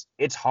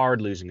 it's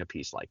hard losing a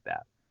piece like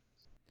that.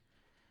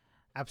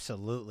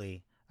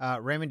 Absolutely.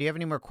 Raymond, do you have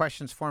any more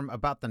questions for him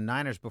about the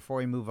Niners before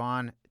we move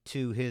on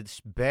to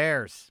his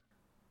Bears?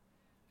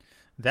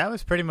 That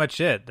was pretty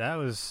much it. That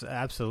was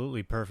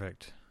absolutely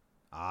perfect.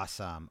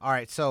 Awesome. All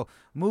right, so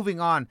moving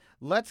on,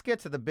 let's get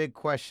to the big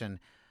question.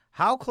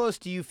 How close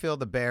do you feel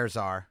the Bears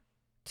are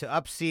to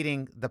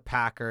upseating the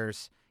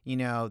Packers?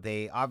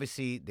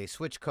 They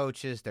switched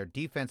coaches. Their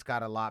defense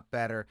got a lot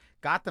better,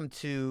 got them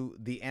to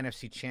the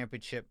NFC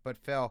Championship, but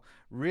fell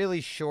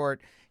really short.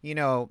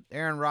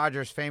 Aaron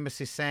Rodgers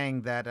famously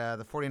saying that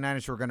the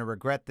 49ers were going to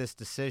regret this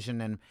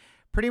decision. And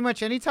pretty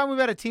much anytime we've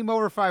had a team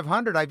over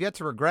 500, I've yet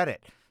to regret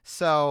it.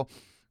 So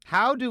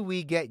how do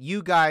we get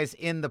you guys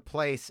in the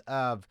place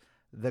of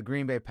the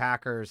Green Bay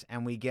Packers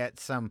and we get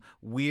some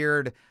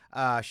weird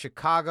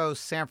Chicago,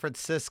 San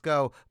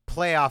Francisco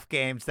playoff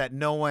games that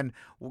no one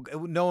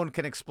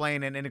can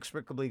explain and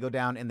inexplicably go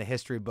down in the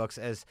history books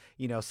as,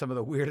 some of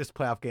the weirdest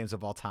playoff games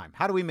of all time?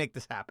 How do we make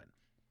this happen?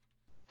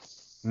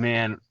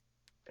 Man,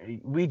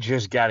 we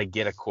just got to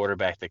get a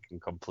quarterback that can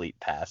complete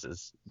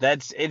passes.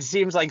 It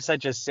seems like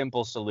such a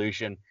simple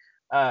solution.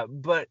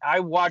 But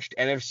I watched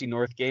NFC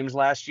North games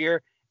last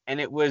year,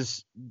 and it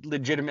was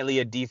legitimately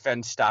a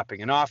defense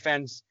stopping an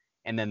offense,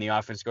 and then the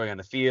offense going on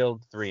the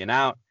field, 3 and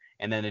out,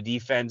 and then the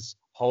defense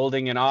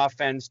holding an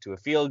offense to a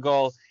field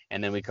goal,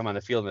 and then we come on the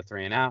field and a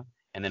 3 and out,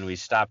 and then we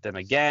stop them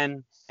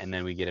again, and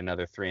then we get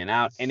another 3 and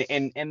out, and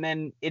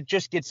then it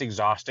just gets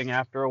exhausting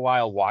after a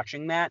while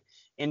watching that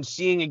and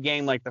seeing a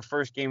game like the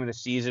first game of the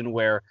season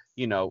where,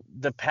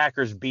 the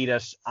Packers beat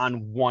us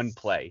on one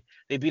play.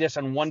 They beat us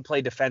on one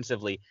play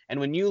defensively, and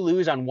when you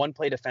lose on one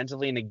play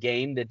defensively in a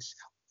game that's,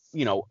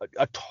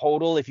 a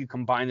total, if you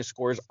combine the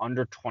scores,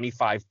 under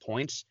 25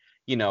 points,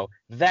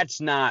 that's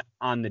not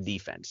on the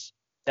defense.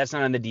 That's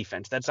not on the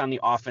defense. That's on the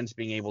offense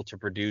being able to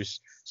produce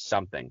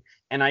something.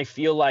 And I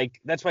feel like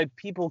that's why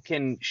people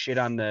can shit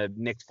on the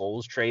Nick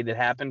Foles trade that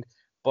happened.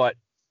 But,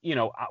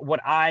 what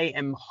I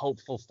am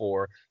hopeful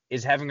for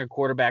is having a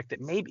quarterback that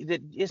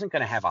isn't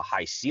going to have a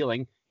high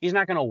ceiling. He's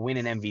not going to win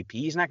an MVP.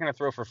 He's not going to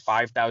throw for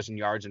 5,000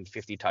 yards and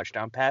 50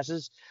 touchdown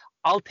passes.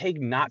 I'll take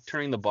not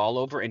turning the ball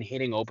over and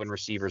hitting open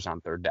receivers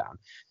on third down.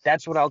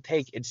 That's what I'll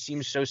take. It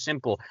seems so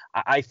simple.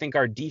 I think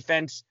our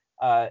defense,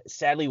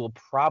 sadly, will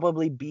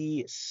probably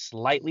be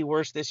slightly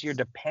worse this year,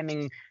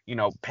 depending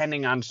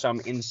on some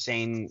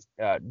insane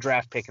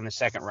draft pick in the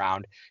second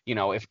round.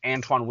 If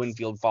Antoine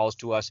Winfield falls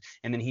to us,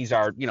 and then he's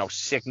our,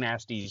 sick,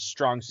 nasty,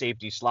 strong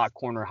safety slot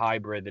corner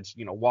hybrid that's,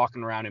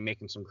 walking around and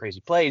making some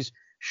crazy plays.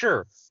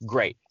 Sure,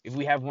 great. If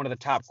we have one of the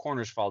top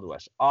corners fall to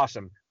us,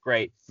 awesome,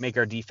 great. Make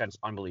our defense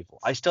unbelievable.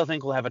 I still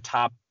think we'll have a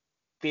top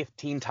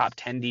 15, top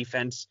 10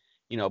 defense.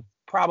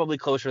 Probably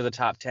closer to the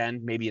top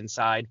 10, maybe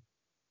inside.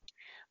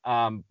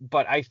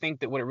 But I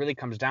think that what it really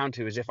comes down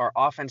to is if our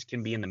offense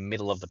can be in the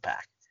middle of the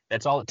pack.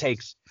 That's all it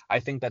takes.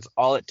 I think that's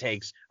all it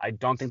takes. I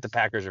don't think the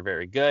Packers are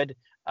very good.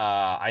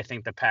 I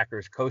think the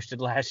Packers coasted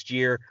last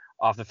year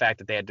off the fact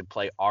that they had to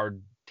play our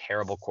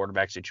terrible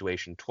quarterback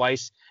situation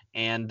twice,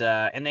 and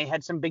they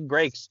had some big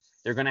breaks.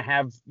 They're going to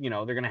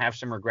have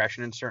some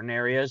regression in certain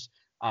areas.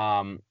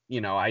 I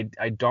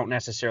don't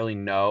necessarily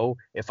know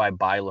if I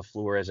buy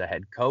LaFleur as a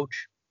head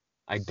coach.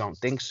 I don't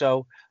think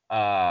so.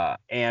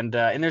 And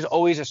there's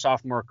always a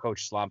sophomore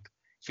coach slump.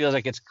 Feels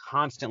like it's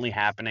constantly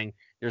happening.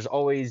 There's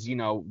always,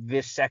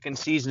 this second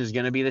season is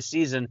going to be the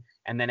season,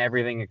 and then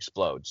everything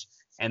explodes.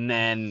 And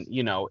then,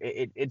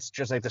 it's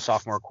just like the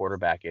sophomore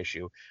quarterback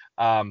issue.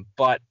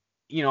 But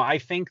I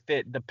think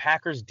that the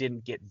Packers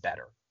didn't get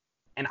better.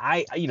 And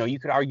you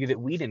could argue that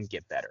we didn't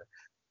get better.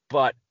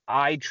 But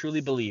I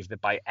truly believe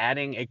that by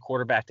adding a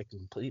quarterback that can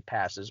complete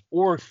passes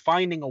or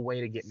finding a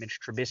way to get Mitch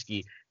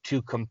Trubisky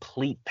to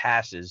complete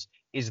passes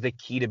is the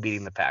key to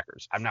beating the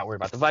Packers. I'm not worried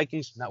about the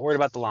Vikings. I'm not worried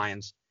about the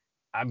Lions.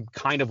 I'm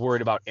kind of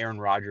worried about Aaron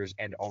Rodgers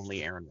and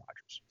only Aaron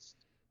Rodgers.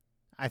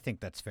 I think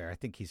that's fair. I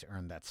think he's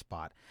earned that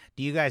spot.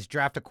 Do you guys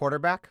draft a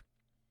quarterback?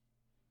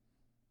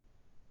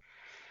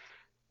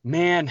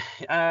 Man,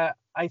 I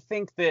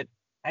think that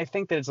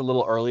it's a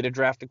little early to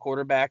draft a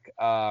quarterback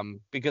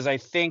because I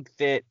think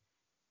that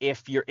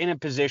if you're in a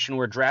position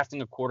where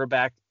drafting a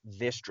quarterback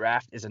this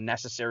draft is a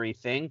necessary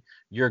thing,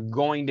 you're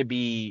going to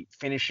be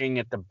finishing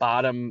at the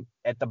bottom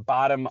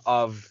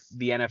of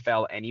the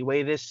NFL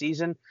anyway this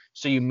season.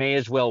 So you may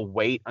as well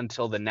wait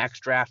until the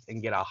next draft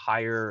and get a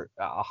higher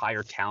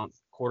talent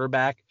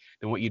quarterback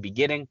than what you'd be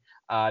getting.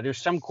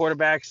 There's some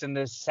quarterbacks in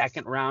the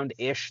second round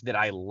ish that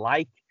I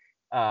like.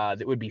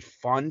 That would be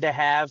fun to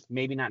have.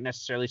 Maybe not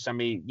necessarily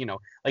somebody,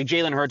 like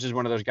Jalen Hurts is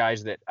one of those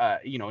guys that,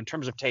 in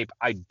terms of tape,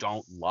 I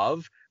don't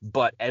love,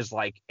 but as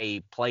like a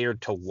player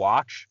to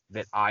watch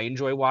that I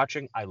enjoy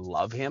watching, I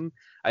love him.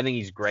 I think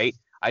he's great.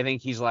 I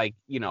think he's like,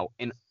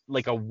 in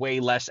like a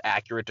way less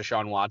accurate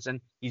Deshaun Watson.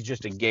 He's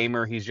just a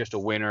gamer. He's just a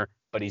winner,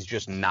 but he's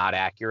just not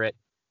accurate.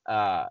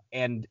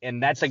 And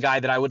that's a guy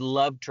that I would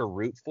love to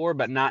root for,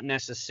 but not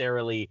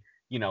necessarily,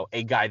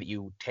 a guy that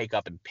you take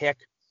up and pick.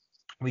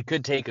 We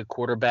could take a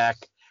quarterback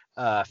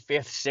 5th,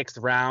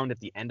 6th round at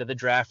the end of the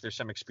draft. There's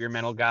some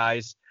experimental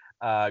guys.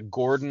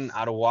 Gordon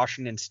out of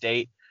Washington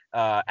State.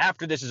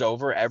 After this is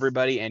over,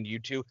 everybody and you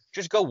too,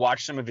 just go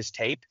watch some of his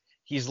tape.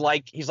 He's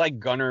like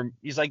Gardner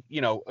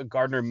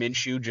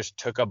Minshew just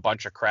took a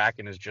bunch of crack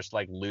and is just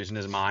like losing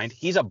his mind.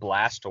 He's a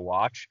blast to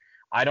watch.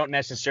 I don't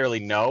necessarily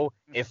know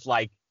if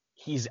like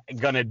he's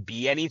gonna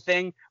be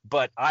anything,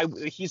 but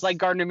he's like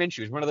Gardner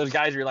Minshew. He's one of those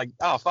guys where you're like,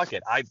 oh fuck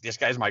it, this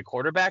guy's my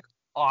quarterback.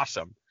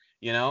 Awesome.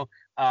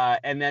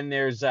 And then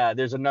there's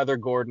another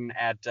Gordon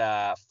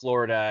at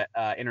Florida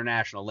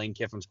International, Lane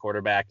Kiffin's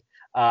quarterback.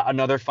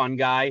 Another fun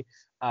guy,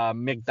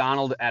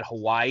 McDonald at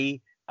Hawaii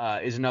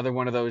is another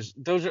one of those.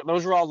 Those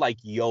are all like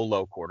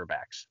YOLO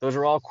quarterbacks. Those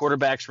are all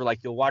quarterbacks where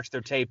like you'll watch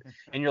their tape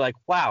and you're like,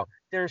 wow,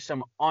 there's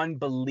some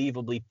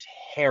unbelievably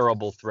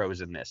terrible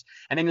throws in this.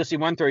 And then you'll see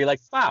one throw, you're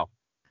like, wow,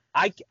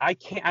 I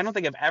don't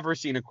think I've ever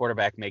seen a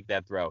quarterback make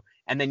that throw.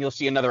 And then you'll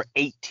see another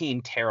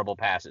 18 terrible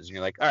passes. And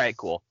you're like, all right,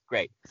 cool,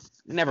 great.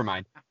 Never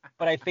mind.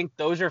 But I think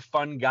those are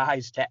fun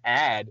guys to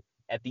add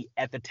at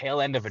the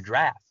tail end of a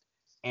draft.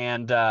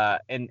 And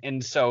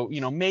so,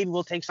 maybe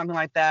we'll take something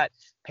like that.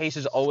 Pace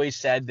has always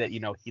said that,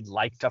 he'd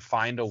like to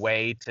find a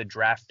way to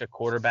draft a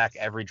quarterback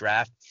every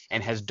draft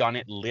and has done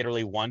it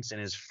literally once in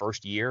his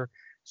first year.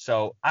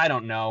 So I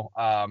don't know.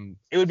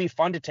 It would be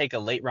fun to take a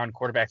late round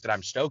quarterback that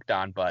I'm stoked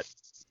on, but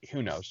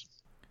who knows?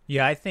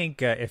 Yeah, I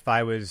think if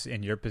I was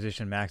in your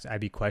position, Max, I'd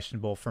be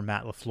questionable for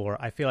Matt LaFleur.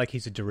 I feel like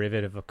he's a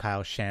derivative of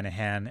Kyle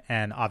Shanahan,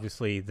 and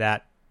obviously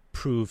that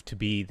proved to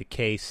be the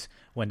case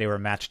when they were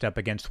matched up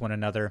against one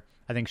another.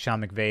 I think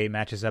Sean McVay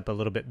matches up a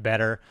little bit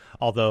better,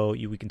 although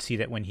we can see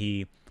that when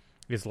he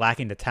is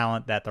lacking the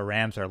talent that the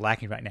Rams are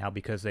lacking right now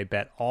because they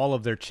bet all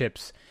of their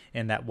chips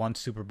in that one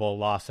Super Bowl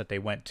loss that they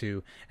went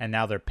to, and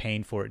now they're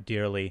paying for it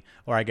dearly,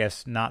 or I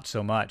guess not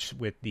so much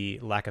with the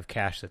lack of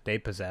cash that they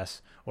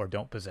possess or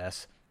don't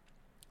possess.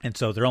 And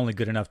so they're only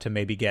good enough to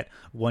maybe get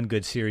one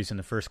good series in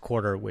the first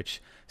quarter,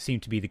 which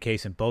seemed to be the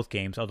case in both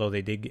games, although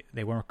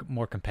they were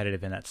more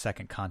competitive in that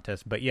second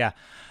contest. But yeah,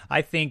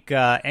 I think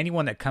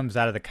anyone that comes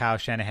out of the Kyle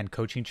Shanahan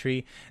coaching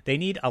tree, they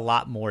need a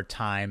lot more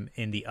time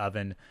in the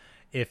oven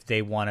if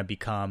they want to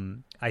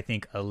become, I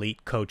think,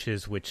 elite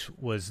coaches, which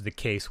was the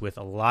case with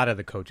a lot of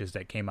the coaches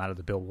that came out of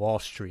the Bill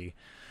Walsh tree.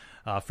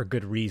 For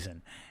good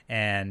reason,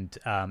 and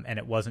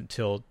it wasn't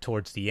till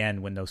towards the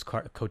end when those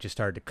coaches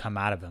started to come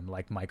out of him,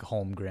 like Mike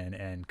Holmgren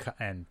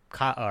and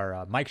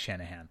Mike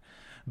Shanahan.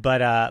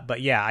 But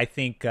yeah, I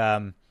think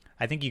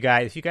you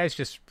guys, if you guys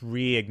just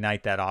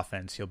reignite that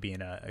offense, you'll be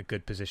in a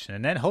good position,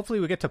 and then hopefully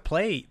we get to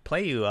play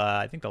you.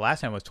 I think the last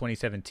time was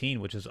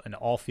 2017, which is an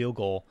all field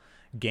goal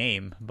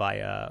game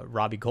by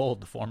Robbie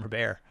Gould, the former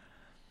Bear.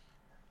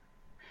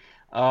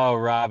 Oh,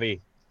 Robbie.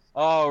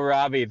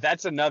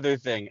 That's another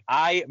thing.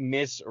 I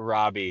miss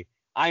Robbie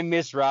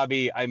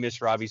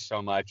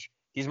so much.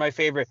 He's my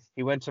favorite.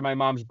 He went to my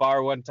mom's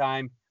bar one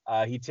time.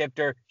 He tipped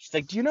her. She's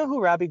like, do you know who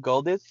Robbie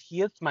Gould is?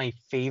 He is my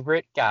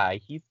favorite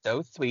guy. He's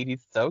so sweet.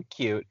 He's so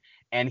cute.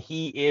 And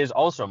he is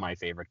also my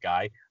favorite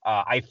guy.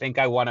 I think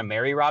I want to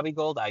marry Robbie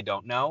Gould. I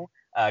don't know.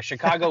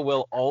 Chicago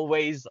will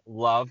always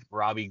love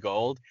Robbie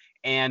Gould.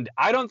 And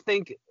I don't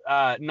think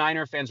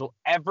Niner fans will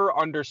ever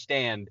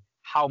understand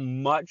how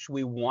much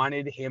we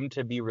wanted him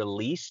to be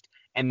released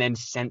and then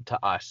sent to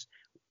us.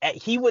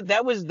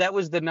 That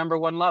was the number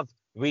one love.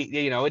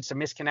 It's a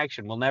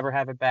misconnection. We'll never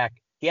have it back.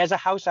 He has a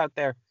house out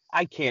there.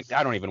 I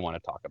don't even want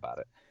to talk about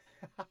it.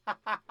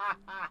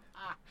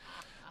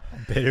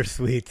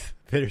 Bittersweet.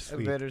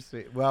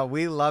 Well,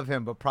 we love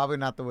him, but probably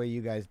not the way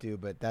you guys do,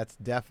 but that's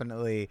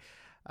definitely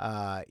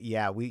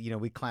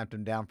we clamped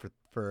him down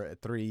for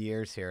 3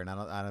 years here, and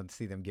I don't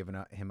see them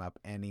giving him up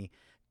any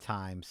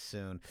time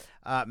soon.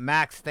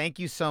 Max, thank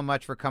you so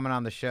much for coming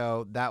on the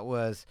show. That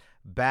was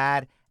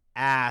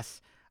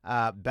badass.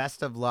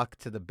 Best of luck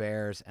to the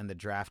Bears and the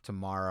draft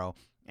tomorrow.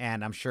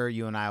 And I'm sure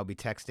you and I will be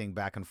texting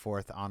back and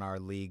forth on our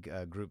league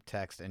group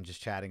text and just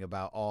chatting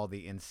about all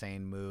the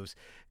insane moves,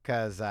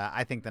 because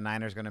I think the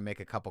Niners are going to make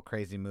a couple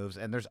crazy moves,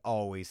 and there's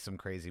always some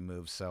crazy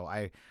moves. So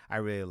I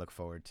really look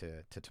forward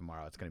to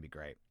tomorrow. It's going to be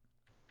great.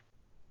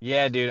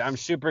 Yeah, dude, I'm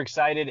super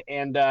excited.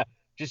 And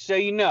just so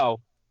you know,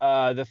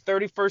 the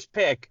 31st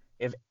pick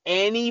If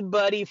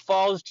anybody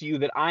falls to you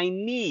that I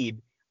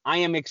need, I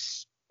am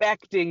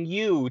expecting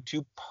you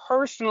to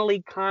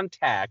personally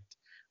contact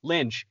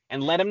Lynch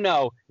and let him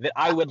know that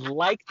I would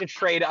like to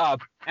trade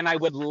up and I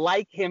would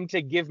like him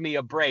to give me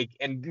a break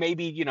and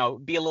maybe,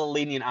 be a little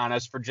lenient on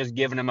us for just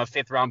giving him a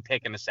 5th-round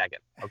pick in a second.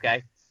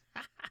 Okay.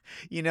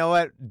 You know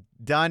what?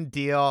 Done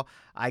deal.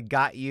 I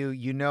got you.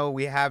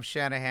 We have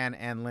Shanahan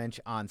and Lynch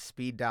on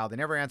speed dial. They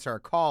never answer our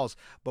calls,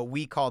 but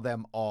we call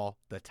them all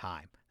the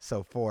time.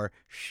 So for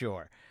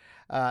sure.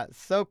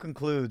 So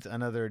concludes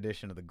another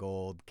edition of the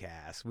Gold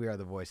Cast. We are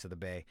the voice of the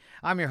Bay.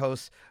 I'm your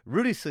host,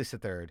 Rudy Solis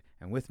III,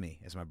 and with me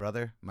is my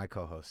brother, my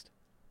co-host,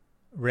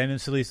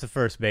 Raymond Solis the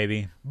first,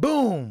 baby.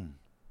 Boom!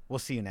 We'll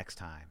see you next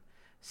time.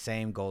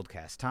 Same Gold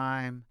Cast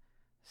time,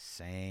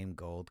 same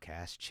Gold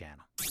Cast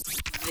channel.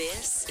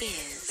 This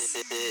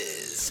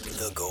is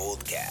the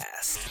Gold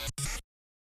Cast.